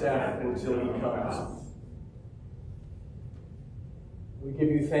Lord's death until he comes. We give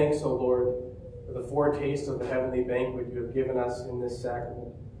you thanks, O Lord, for the foretaste of the heavenly banquet you have given us in this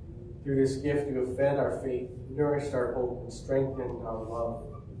sacrament. Through this gift you have fed our faith, nourished our hope, and strengthened our love.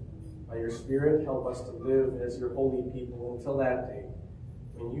 By your Spirit, help us to live as your holy people until that day,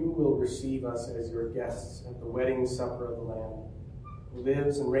 when you will receive us as your guests at the wedding supper of the Lamb, who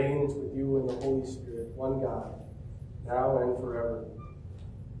lives and reigns with you in the Holy Spirit, one God, now and forever.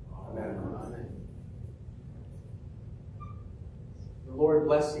 Amen. Amen. The Lord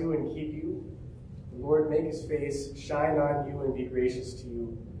bless you and keep you. The Lord make his face shine on you and be gracious to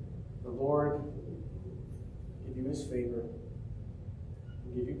you. The Lord give you his favor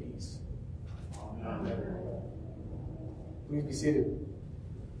and give you peace. Amen. Please be seated.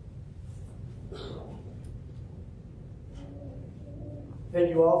 Thank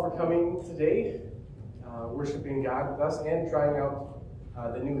you all for coming today, worshiping God with us and trying out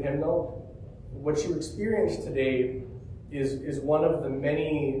the new hymnal. What you experienced today is one of the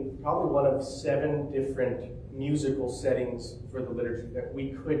many, probably one of 7 different musical settings for the liturgy that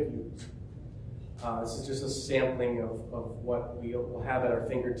we could use. This is just a sampling of what we'll have at our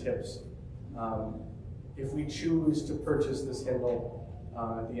fingertips if we choose to purchase this hymnal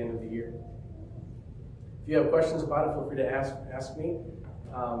at the end of the year. If you have questions about it, feel free to ask me.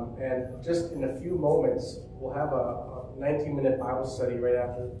 And just in a few moments, we'll have a 19-minute Bible study right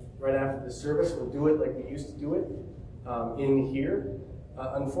after the service. We'll do it like we used to do it in here.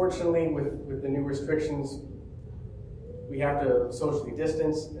 Unfortunately, with the new restrictions, we have to socially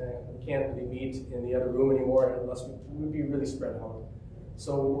distance. We can't really meet in the other room anymore unless we would be really spread out.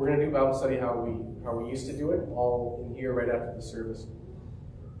 So we're going to do Bible study how we used to do it, all in here right after the service.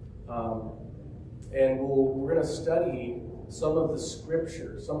 And we're going to study some of the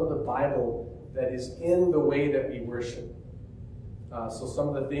scripture, some of the Bible that is in the way that we worship. So some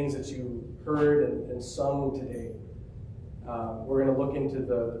of the things that you heard and sung today, we're going to look into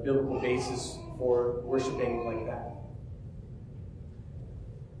the biblical basis for worshiping like that.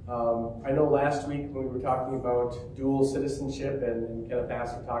 I know last week when we were talking about dual citizenship and kind of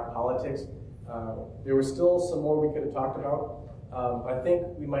Pastor talk politics, there was still some more we could have talked about. I think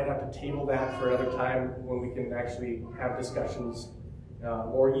we might have to table that for another time when we can actually have discussions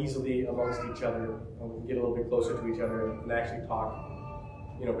more easily amongst each other, and we can get a little bit closer to each other and actually talk,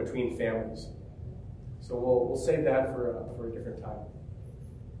 between families. So we'll save that for a different time.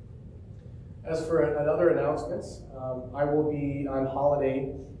 As for other announcements, I will be on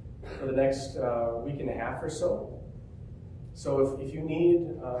holiday for the next week and a half or so. So if you need,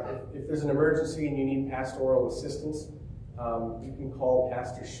 if there's an emergency and you need pastoral assistance, you can call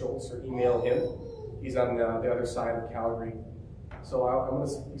Pastor Schultz or email him. He's on the other side of Calgary. So I'm going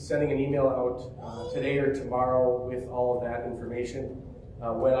to be sending an email out today or tomorrow with all of that information,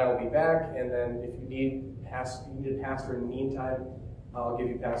 when I will be back. And then if you need a pastor in the meantime, I'll give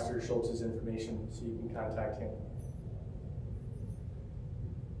you Pastor Schultz's information so you can contact him.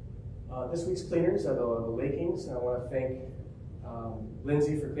 This week's cleaners are the Lakings. I want to thank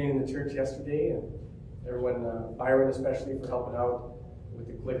Lindsay for cleaning the church yesterday, and everyone, Byron especially, for helping out with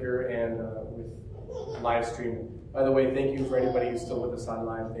the clicker and with live streaming. By the way, thank you for anybody who's still with us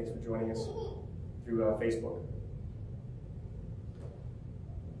online. Thanks for joining us through Facebook.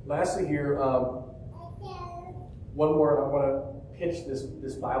 Lastly here, one more, I want to pitch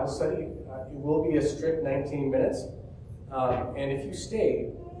this Bible study. It will be a strict 19 minutes. And if you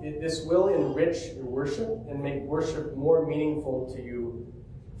stay, this will enrich your worship and make worship more meaningful to you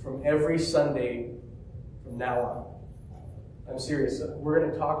from every Sunday from now on. I'm serious. We're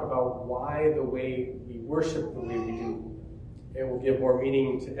going to talk about why the way we worship the way we do, it will give more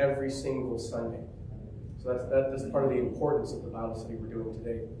meaning to every single Sunday. So that's part of the importance of the Bible study we're doing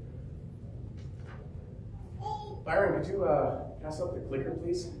today. Byron, could you pass up the clicker,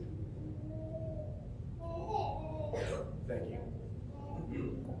 please? Thank you.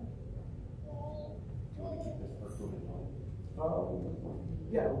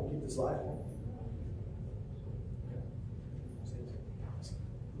 Yeah, we'll keep this live.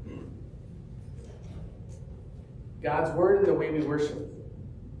 God's word and the way we worship.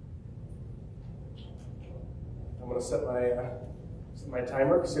 I'm going to set my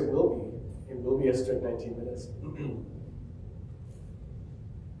timer because it will be a strict 19 minutes.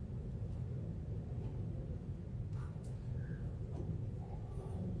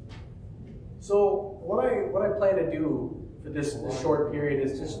 So what I plan to do for this short period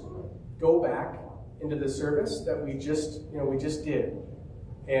is just go back into the service that we just did,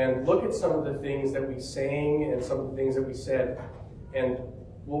 and look at some of the things that we sang and some of the things that we said. And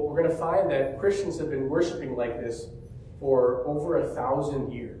we're going to find that Christians have been worshiping like this for over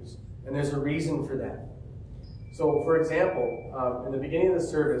 1,000 years. And there's a reason for that. So, for example, in the beginning of the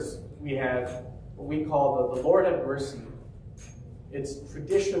service, we had what we call the Lord have mercy. Its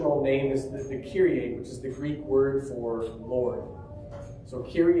traditional name is the Kyrie, which is the Greek word for Lord. So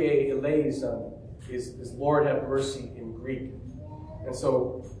Kyrie eleison is Lord have mercy in Greek. And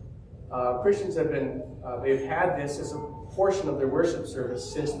so Christians have they've had this as a portion of their worship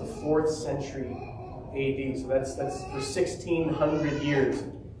service since the 4th century AD. So that's for 1,600 years.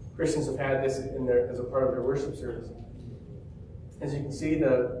 Christians have had this as a part of their worship service. As you can see,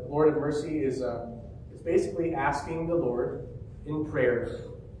 the Lord of Mercy is basically asking the Lord in prayer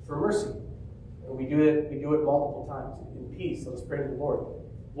for mercy. And we do it multiple times. In peace, let us pray to the Lord.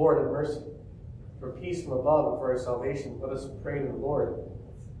 Lord of mercy. For peace from above and for our salvation, let us pray to the Lord.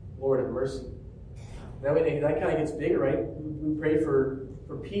 Lord of mercy. Now that kind of gets bigger, right? We pray for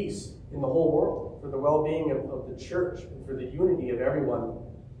peace in the whole world, for the well-being of the church, and for the unity of everyone.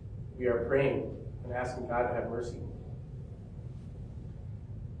 We are praying and asking God to have mercy.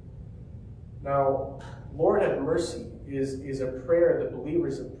 Now, Lord have mercy is a prayer that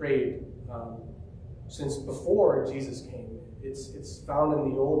believers have prayed since before Jesus came. It's found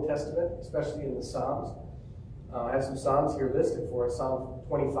in the Old Testament, especially in the Psalms. I have some Psalms here listed for us. Psalm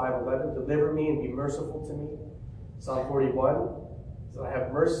 25:11, deliver me and be merciful to me. Psalm 41, so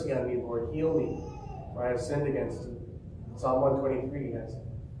have mercy on me, Lord, heal me, for I have sinned against you. Psalm 123 has,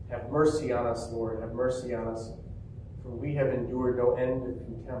 have mercy on us, Lord, have mercy on us, for we have endured no end of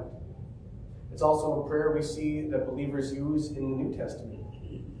contempt. It's also a prayer we see that believers use in the New Testament.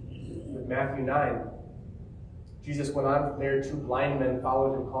 With Matthew 9, Jesus went on from there, 2 blind men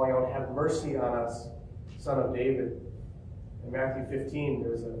followed him, calling out, have mercy on us, Son of David. In Matthew 15,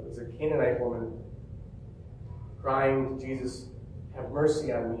 there's a Canaanite woman crying to Jesus, have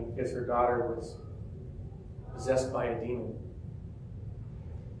mercy on me, because her daughter was possessed by a demon.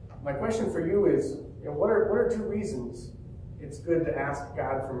 My question for you is, what are 2 reasons it's good to ask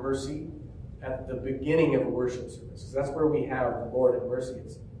God for mercy at the beginning of a worship service? Because that's where we have the Lord of mercy.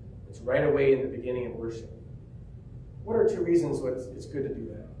 It's right away in the beginning of worship. What are 2 reasons it's good to do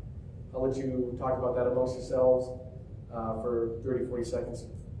that? I'll let you talk about that amongst yourselves for 30, 40 seconds.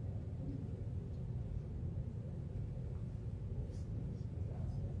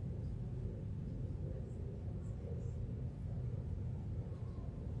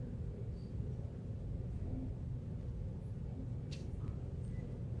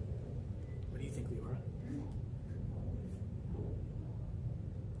 What do you think, Leora?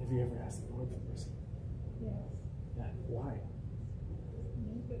 Have you ever asked the Lord for mercy? Yes. Yeah. Why?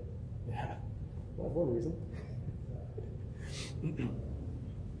 Need it. Yeah. Well, one reason.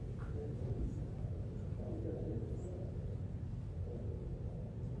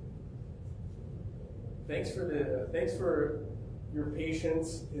 Thanks for your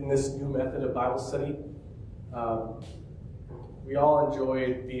patience in this new method of Bible study. We all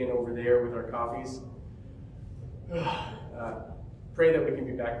enjoyed being over there with our coffees. Pray that we can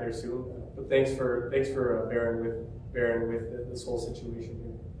be back there soon. But thanks for bearing with this whole situation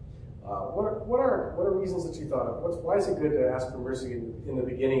here. What are reasons that you thought of? Why is it good to ask for mercy in the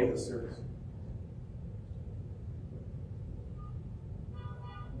beginning of the service?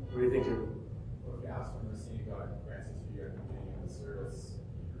 What do you think, Jim? Well, if you ask for mercy, God grants it to you at the beginning of the service,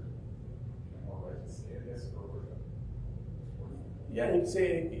 you're more likely to say this or worship. Yeah, you could say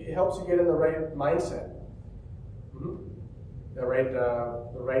it helps you get in the right mindset. Mm-hmm.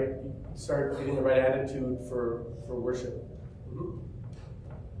 Start getting the right attitude for worship. Mm-hmm.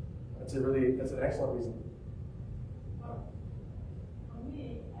 That's an excellent reason. For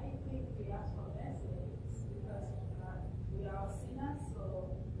me, I think we ask for mercy because we are sinners, so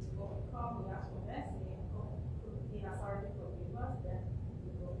when we come, we ask for mercy.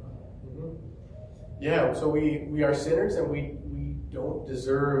 Yeah, so we are sinners and we don't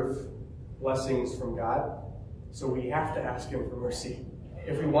deserve blessings from God. So we have to ask him for mercy.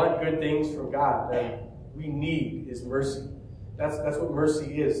 If we want good things from God, then we need his mercy. That's what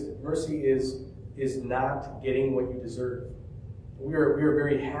mercy is. Mercy is not getting what you deserve. We are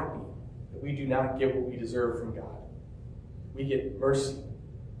very happy that we do not get what we deserve from God. We get mercy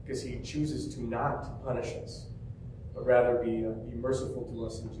because he chooses to not punish us, but rather be merciful to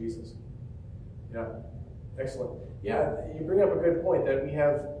us in Jesus. Yeah, excellent. Yeah, you bring up a good point that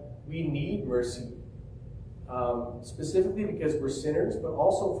we need mercy, specifically because we're sinners, but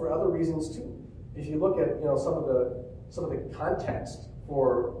also for other reasons too. If you look at some of the context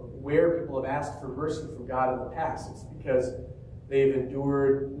for where people have asked for mercy from God in the past, it's because they've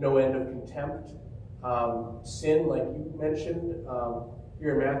endured no end of contempt, sin, like you mentioned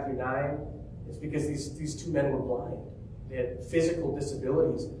here in Matthew 9. It's because these two men were blind. They had physical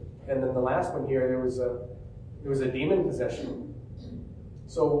disabilities, and then the last one here, there was a demon possession.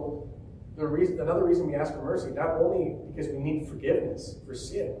 So another reason we ask for mercy, not only because we need forgiveness for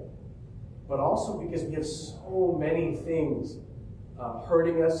sin, but also because we have so many things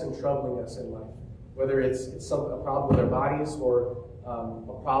hurting us and troubling us in life. Whether it's a problem with our bodies or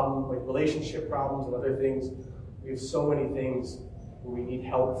a problem like relationship problems and other things, we have so many things where we need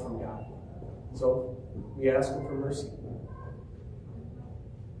help from God. So we ask him for mercy.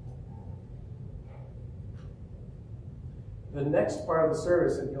 The next part of the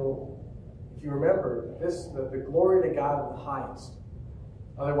service, if you remember, the glory to God in the highest,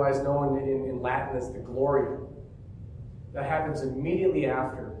 otherwise known in Latin as the Gloria, that happens immediately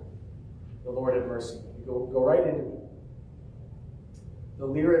after the Lord have mercy. You go right into it. The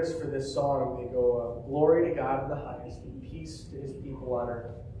lyrics for this song, they go, glory to God in the highest, and peace to his people on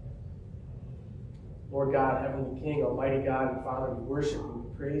earth. Lord God, Heavenly King, Almighty God and Father, we worship you,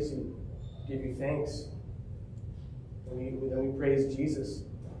 we praise you, give you thanks. And we praise Jesus,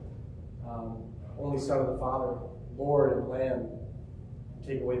 only Son of the Father, Lord and Lamb, to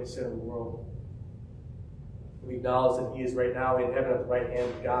take away the sin of the world. We acknowledge that he is right now in heaven at the right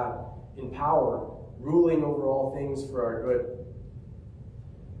hand of God, in power, ruling over all things for our good.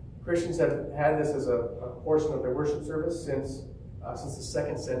 Christians have had this as a portion of their worship service since the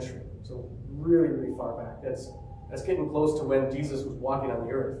 2nd century, so really, really far back. That's getting close to when Jesus was walking on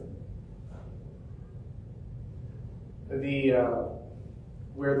the earth.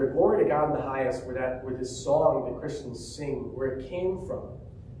 Where the glory to God in the highest, where this song that Christians sing, where it came from,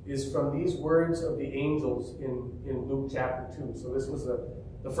 is from these words of the angels in Luke chapter 2. So this was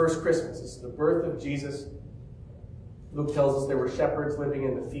the first Christmas. This is the birth of Jesus. Luke tells us there were shepherds living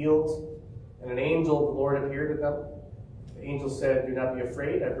in the fields, and an angel of the Lord appeared to them. The angel said, "Do not be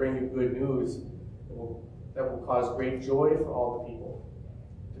afraid, I bring you good news that will cause great joy for all the people.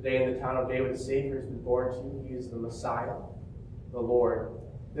 Today in the town of David, a Savior has been born to you. He is the Messiah, the Lord.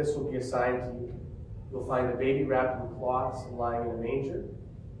 This will be a sign to you. You'll find a baby wrapped in cloths and lying in a manger."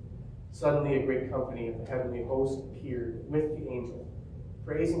 Suddenly a great company of the heavenly host appeared with the angel,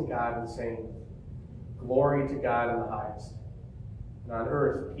 praising God and saying, "Glory to God in the highest, and on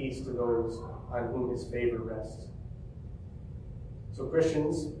earth peace to those on whom his favor rests." So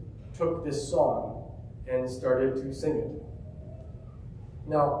Christians took this song and started to sing it.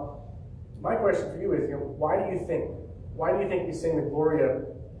 Now, my question for you is, why do you think we sing the Gloria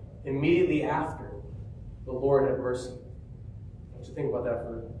immediately after the Lord have mercy? I want you to think about that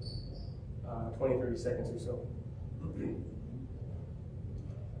for 20, 30 seconds or so.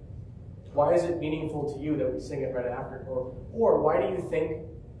 Why is it meaningful to you that we sing it right after? Or why do you think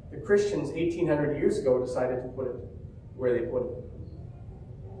the Christians 1800 years ago decided to put it where they put it?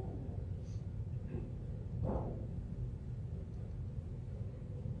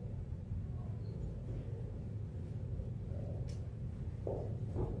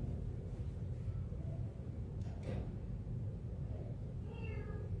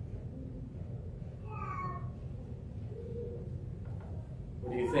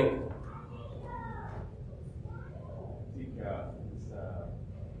 What do you think? We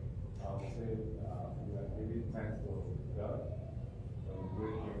are giving thanks to God for the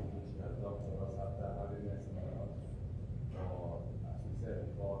great things which He has done for us after having mercy on us. For, as we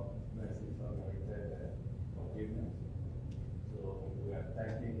said before, mercy is unmerited forgiveness. So we are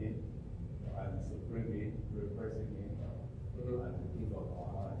thanking Him and supremely repressing Him as the King of our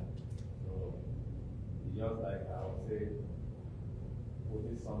life. So just like I would say,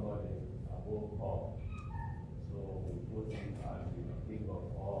 putting somebody above all. So we put Him as the King of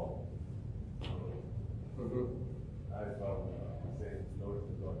all. I found say glory to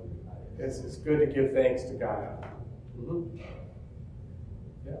God. It's good to give thanks to God.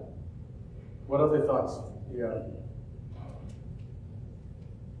 Yeah. What other thoughts? Yeah.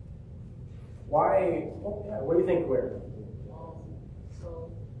 Why? Oh, yeah. What do you think? Where?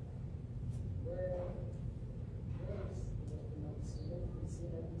 So, where we see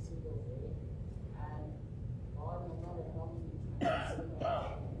every single day, and God, no matter how many times,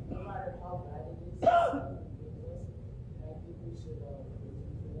 no matter how bad it is, and I think we should praise Him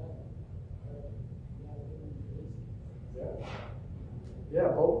for that. Yeah, giving praise. Yeah.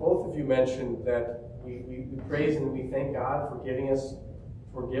 Both of you mentioned that we praise and we thank God for giving us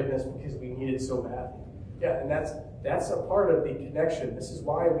forgiveness because we need it so badly. Yeah, and that's a part of the connection. This is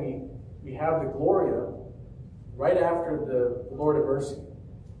why we have the Gloria right after the Lord of Mercy.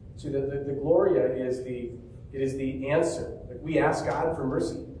 So the Gloria is the answer. Like we ask God for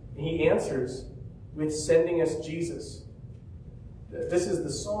mercy, and He answers with sending us Jesus. This is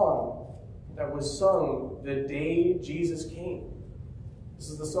the song that was sung the day Jesus came. This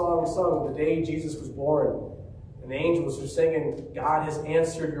is the song sung the day Jesus was born. And the angels are singing, God has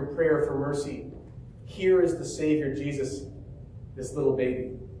answered your prayer for mercy. Here is the Savior, Jesus, this little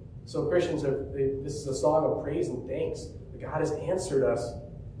baby. So Christians, this is a song of praise and thanks. That God has answered us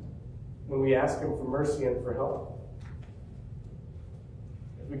when we ask Him for mercy and for help.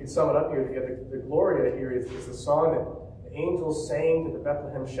 If we could sum it up here together, the Gloria here is the song that the angels sang to the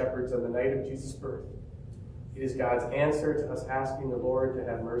Bethlehem shepherds on the night of Jesus' birth. It is God's answer to us asking the Lord to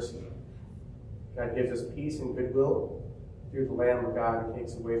have mercy. God gives us peace and goodwill through the Lamb of God who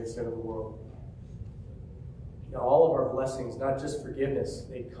takes away the sin of the world. Now, all of our blessings, not just forgiveness,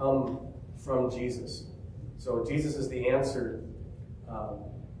 they come from Jesus. So Jesus is the answer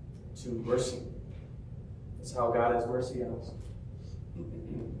to mercy. That's how God has mercy on us.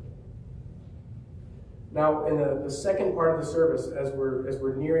 Now, in the second part of the service, as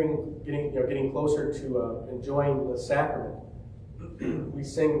we're nearing getting closer to enjoying the sacrament, we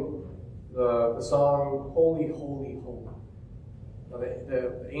sing the song "Holy, Holy, Holy." Now,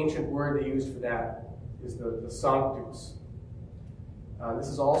 the ancient word they used for that is the Sanctus. This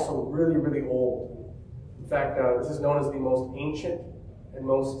is also really, really old. In fact, this is known as the most ancient and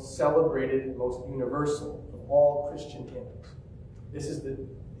most celebrated and most universal of all Christian hymns. This is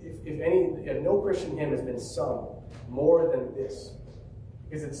no Christian hymn has been sung more than this,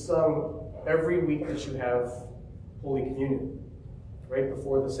 because it's sung every week that you have Holy Communion, right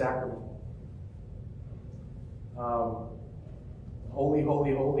before the sacrament. Holy,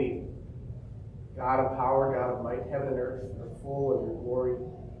 holy, holy, God of power, God of might, heaven and earth are full of your glory.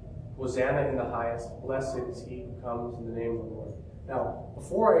 Hosanna in the highest. Blessed is he who comes in the name of the Lord. Now,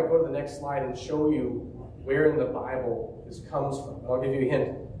 before I go to the next slide and show you where in the Bible this comes from, I'll give you a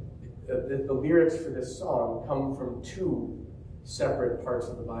hint. The lyrics for this song come from two separate parts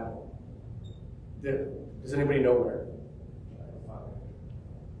of the Bible. Does anybody know where?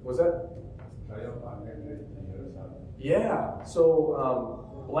 Was that? Yeah.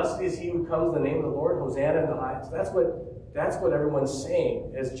 So, blessed is he who comes in the name of the Lord. Hosanna in the highest. That's what everyone's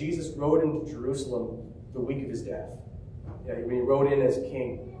saying as Jesus rode into Jerusalem the week of his death. Yeah, when he rode in as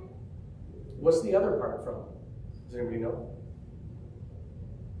king. What's the other part from? Does anybody know?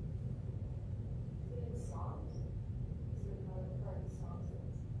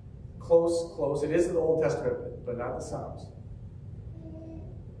 Close. It is the Old Testament, but not the Psalms.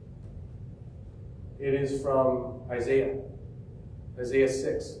 It is from Isaiah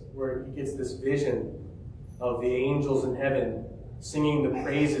 6, where he gets this vision of the angels in heaven singing the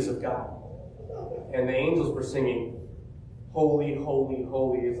praises of God. And the angels were singing, "Holy, holy,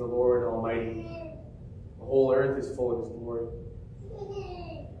 holy is the Lord Almighty. The whole earth is full of his glory."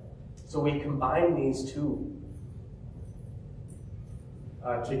 So we combine these two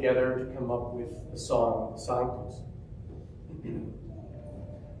together to come up with the song, Sanctus.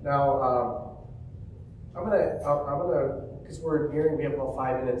 Now, I'm gonna, because we have about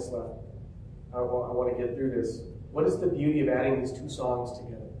 5 minutes left. I want to get through this. What is the beauty of adding these two songs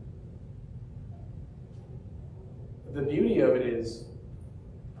together? The beauty of it is,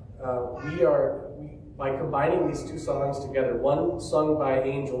 by combining these two songs together, one sung by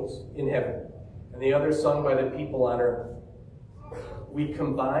angels in heaven, and the other sung by the people on earth, we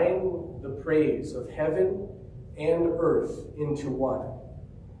combine the praise of heaven and earth into one.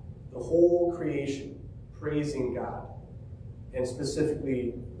 The whole creation praising God, and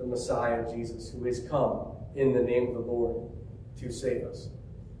specifically the Messiah, Jesus, who has come in the name of the Lord to save us.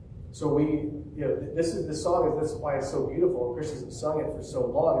 So this is why it's so beautiful, and Christians have sung it for so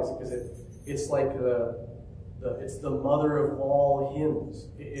long, is because it's like it's the mother of all hymns.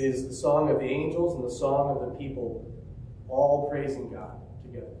 It is the song of the angels and the song of the people, all praising God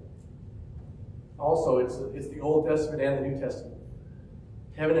together. Also, it's the Old Testament and the New Testament.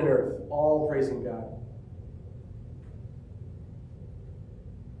 Heaven and earth, all praising God.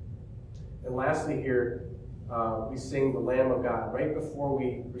 And lastly here, we sing the Lamb of God right before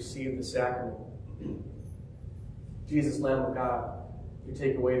we receive the sacrament. Jesus, Lamb of God, you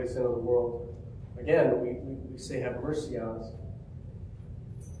take away the sin of the world. Again, we say, have mercy on us.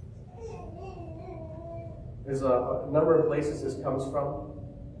 There's a number of places this comes from.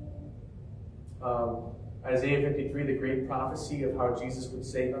 Isaiah 53, the great prophecy of how Jesus would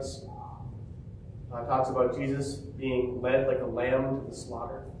save us, talks about Jesus being led like a lamb to the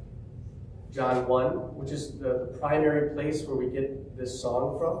slaughter. John 1, which is the primary place where we get this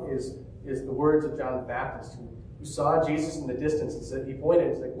song from, is the words of John the Baptist, who saw Jesus in the distance and said, he pointed,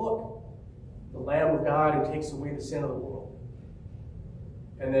 he's like, look, the Lamb of God who takes away the sin of the world.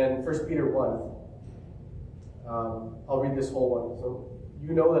 And then 1 Peter 1, I'll read this whole one. So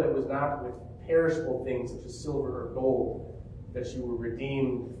you know that it was not with perishable things such as silver or gold that you were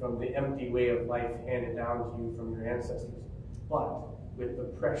redeemed from the empty way of life handed down to you from your ancestors, but with the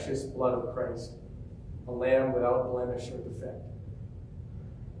precious blood of Christ, a lamb without blemish or defect.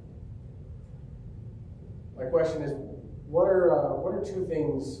 My question is, what are two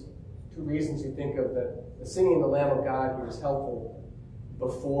reasons you think of that singing the Lamb of God here is helpful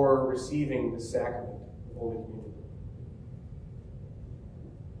before receiving the sacrament of Holy Communion?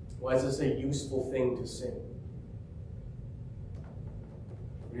 Why is this a useful thing to sing?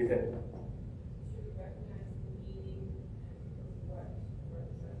 What do you think? To recognize the meaning of what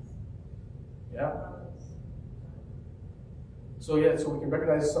it says. Yeah. So we can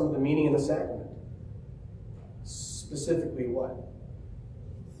recognize some of the meaning in the sacrament. Specifically what?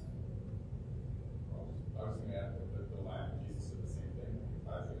 I was going to add that the Lamb and Jesus are the same thing.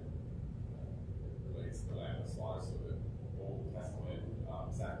 It relates to the Lamb of slaughter, so the Old Testament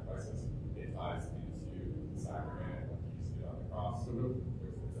sacrifices, it ties into the sacrament and what Jesus did on the cross. Mm-hmm.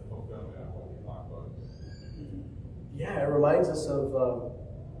 It's a fulfillment of what we talked about. Yeah, it reminds us of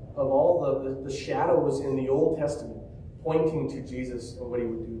all the shadows in the Old Testament pointing to Jesus and what he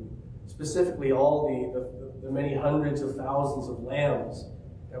would do. Specifically, all the many hundreds of thousands of lambs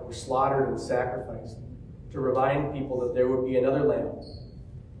that were slaughtered and sacrificed to remind people that there would be another lamb.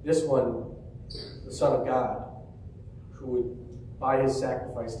 This one, the Son of God, who would, by his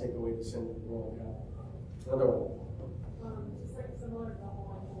sacrifice, take away the sin of the world. God. Another one. Just like similar to the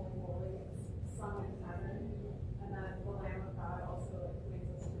Holy, Holy, it's sung in heaven, and then the Lamb of God also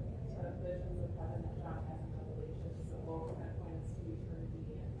leads us to visions of heaven that John has in Revelation. So both kind of point us to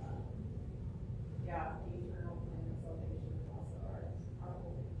eternity and the eternal plan of salvation is also our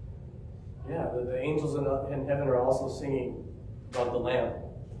hope. Yeah, the angels in heaven are also singing about the Lamb,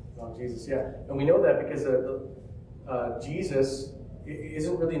 about Jesus. Yeah, and we know that because Jesus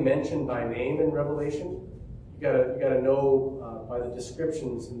isn't really mentioned by name in Revelation. You gotta know by the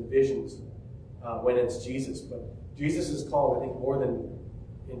descriptions and the visions when it's Jesus. But Jesus is called, I think,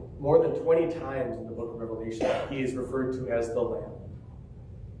 more than 20 times in the book of Revelation. He is referred to as the Lamb.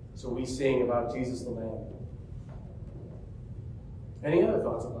 So we sing about Jesus the Lamb. Any other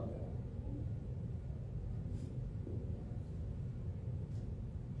thoughts about that?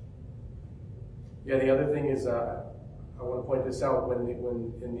 Yeah, the other thing is, I want to point this out, when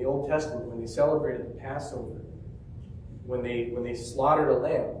in the Old Testament, when they celebrated the Passover, when they slaughtered a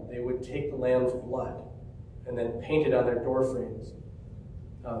lamb, they would take the lamb's blood and then paint it on their door frames.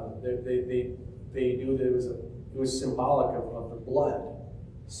 They knew that it was symbolic of the blood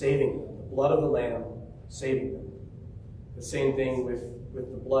saving them, the blood of the lamb saving them. The same thing with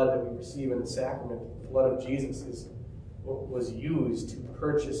the blood that we receive in the sacrament. The blood of Jesus is what was used to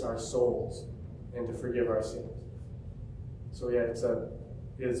purchase our souls and to forgive our sins. So yeah, it's a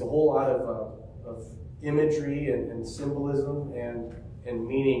whole lot of imagery and symbolism and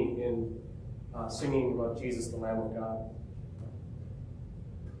meaning in singing about Jesus, the Lamb of God.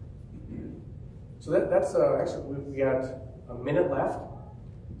 So that's actually, we got a minute left.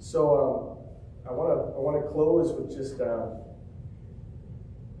 So I want to close with just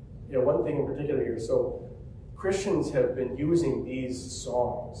one thing in particular here. So Christians have been using these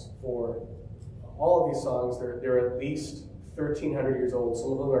songs for all of these songs. They're at least 1,300 years old.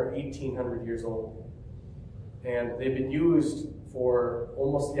 Some of them are 1,800 years old. And they've been used for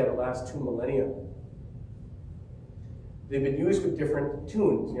almost the last 2 millennia. They've been used with different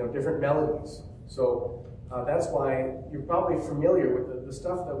tunes, different melodies. So that's why you're probably familiar with the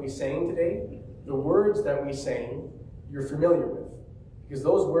stuff that we sang today. The words that we sang, you're familiar with. Because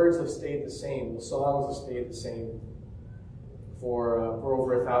those words have stayed the same. The songs have stayed the same for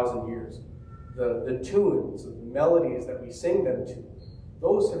over 1,000 years. The tunes, the melodies that we sing them to,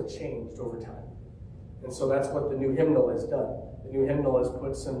 those have changed over time. And so that's what the new hymnal has done. the new hymnal has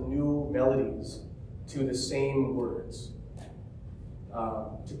put some new melodies to the same words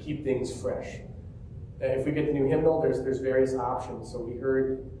to keep things fresh. If we get the new hymnal, there's various options. So we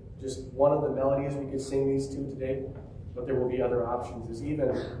heard just one of the melodies we could sing these to today, but there will be other options. There's even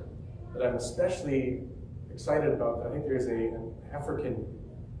that I'm especially excited about. I think there's an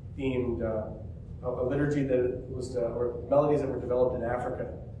African-themed a liturgy that was or melodies that were developed in Africa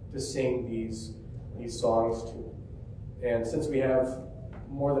to sing these songs to. And since we have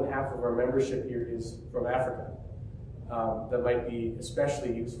more than half of our membership here is from Africa, that might be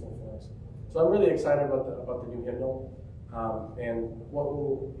especially useful for us. So I'm really excited about the new hymnal and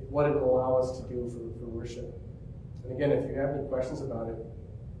what it will allow us to do for worship. And again, if you have any questions about it,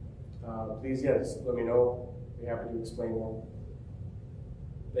 please, just let me know. I'll be happy to explain more.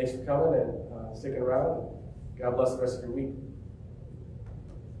 Thanks for coming and sticking around. God bless the rest of your week.